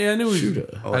 I knew it was.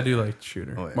 Shooter. I do like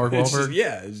Shooter. yeah. Mark It's Wahlberg. just,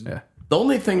 yeah. It's, Yeah. The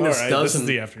only thing All this right, this is doesn't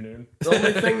the afternoon. the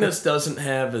only thing this doesn't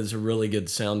have is a really good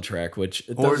soundtrack, which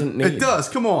it Or- doesn't need. It does.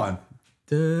 Come on.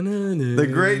 The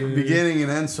great beginning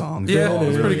and end songs. Yeah, are all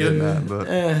it's pretty really good. in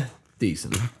that,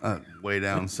 Decent. but way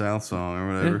down south song or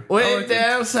whatever. Way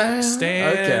down south.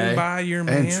 Stand Okay. by your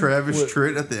man. And Travis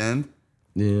Tritt at the end.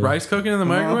 Yeah. Rice cooking in the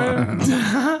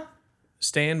microwave.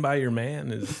 Stand by your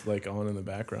man is like on in the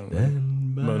background.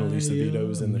 Mona Lisa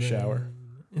Vito's in the shower.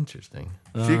 Interesting.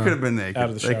 She could have been naked. out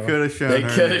of the They shower. could have shown They her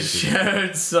could have naked.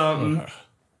 showed something.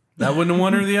 That wouldn't have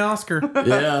won her the Oscar.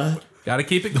 Yeah. Got to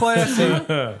keep it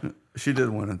classy. She did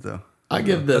win it though. I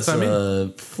give this That's what I a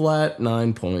flat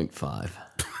 9.5.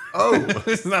 Oh,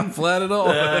 It's not flat at all.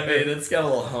 I mean, it's got a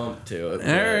little hump to it.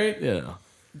 All right. You know.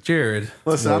 Jared,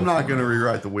 listen, I'm not going to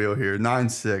rewrite the wheel here.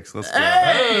 9-6. Let's go.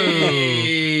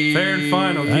 Hey! fair and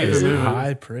final. That Keep is it moving.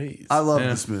 high praise. I love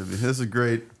Yeah. this movie. This is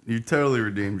great. You totally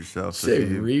redeemed yourself. So Say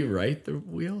you, rewrite the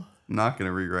wheel? not going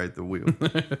to rewrite the wheel.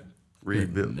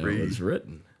 Rebuild, No, it's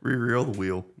written. re-reel the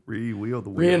wheel. Re-wheel the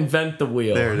wheel. Reinvent the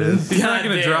wheel. There it is. He's not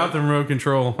going to Goddamn. drop the remote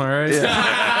control. All right.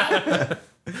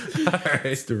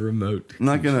 It's the remote. I'm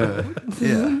not going to,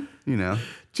 yeah, you know.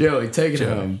 Joey, take it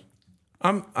home.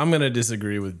 I'm gonna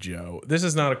disagree with Joe. This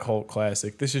is not a cult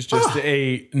classic. This is just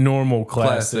a normal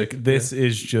classic. Classic, This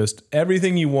is just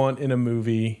everything you want in a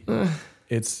movie.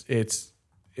 It's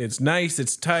nice.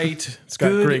 It's tight. It's got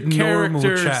Good, great normal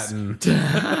characters. chatting.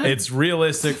 It's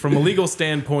realistic from a legal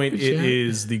standpoint. It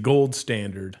is the gold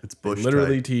standard. It's bush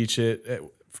literally tight. teach it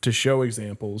to show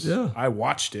examples. Yeah. I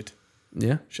watched it.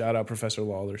 Yeah. Shout out Professor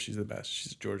Lawler. She's the best.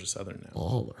 She's Georgia Southern now.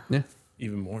 Baller. Yeah.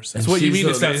 Even more so. So what you She's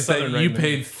mean to the say best is that Southern you right now.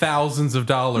 paid thousands of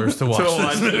dollars to watch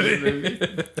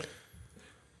this?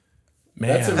 Man.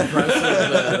 That's impressive.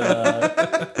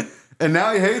 That, And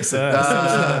now he hates it.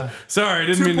 Sorry, I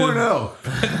didn't mean to.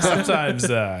 2.0. Sometimes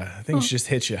things just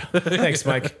hit you. Thanks,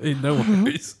 Mike. No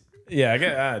worries. Yeah, I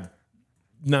got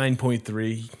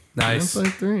 9.3. Nice.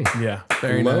 9.3. Yeah.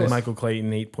 Very nice. Michael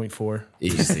Clayton, 8.4.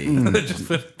 Easy. Just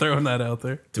throwing that out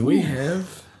there. Do we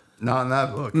have... Not in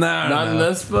that book. No, Not no. in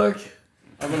this book?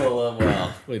 I'm going to love...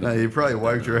 Well, wait No, you probably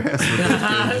wiped your ass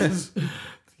with this.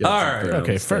 All right.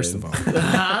 Okay, first of all,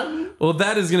 Well,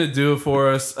 that is going to do it for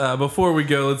us. Before we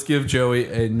go, let's give Joey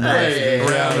a nice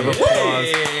round of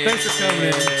applause. Thanks for coming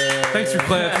in. Thanks for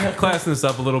classing this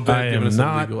up a little bit. I giving am us a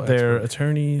not legal their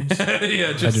attorneys. expert. Yeah,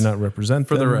 I just do not represent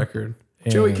for the them. record.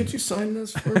 And Joey, could you sign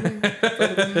this for me?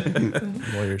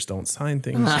 lawyers don't sign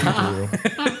things. You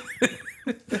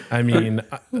do. I mean,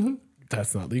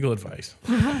 that's not legal advice.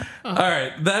 All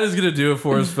right, that is going to do it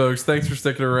for us, folks. Thanks for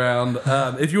sticking around.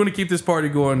 If you want to keep this party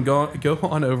going, go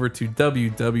on over to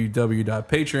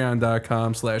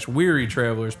www.patreon.com/Weary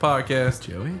Travelers Podcast.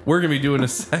 Joey? We're going to be doing a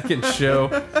second show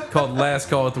called Last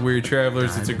Call with the Weary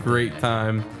Travelers. It's a great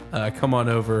time. Come on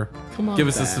over. on Give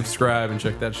us a back. subscribe and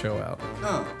check that show out.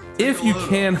 Oh, If you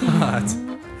cannot,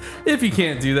 if you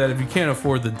can't do that, if you can't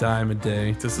afford the dime a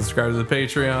day to subscribe to the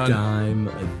Patreon, Dime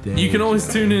a day. you can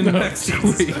always tune in next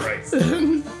week.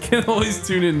 You can always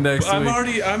tune in next week.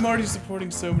 I'm already supporting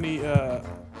so many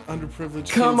underprivileged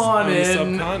Come kids on the in.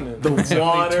 subcontinent. The It's only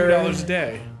water. $2 a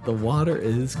day. The water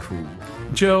is cool.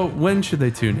 Joe, when should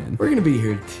they tune in? We're going to be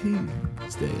here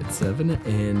Tuesday at 7.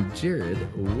 And Jared,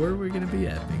 where are we going to be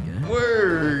at, big guy?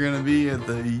 we're going to be at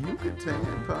the Yucatan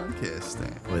podcast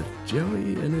stand. With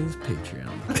Joey and his Patreon.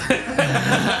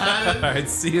 All right,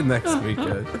 see you next week,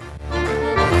 guys.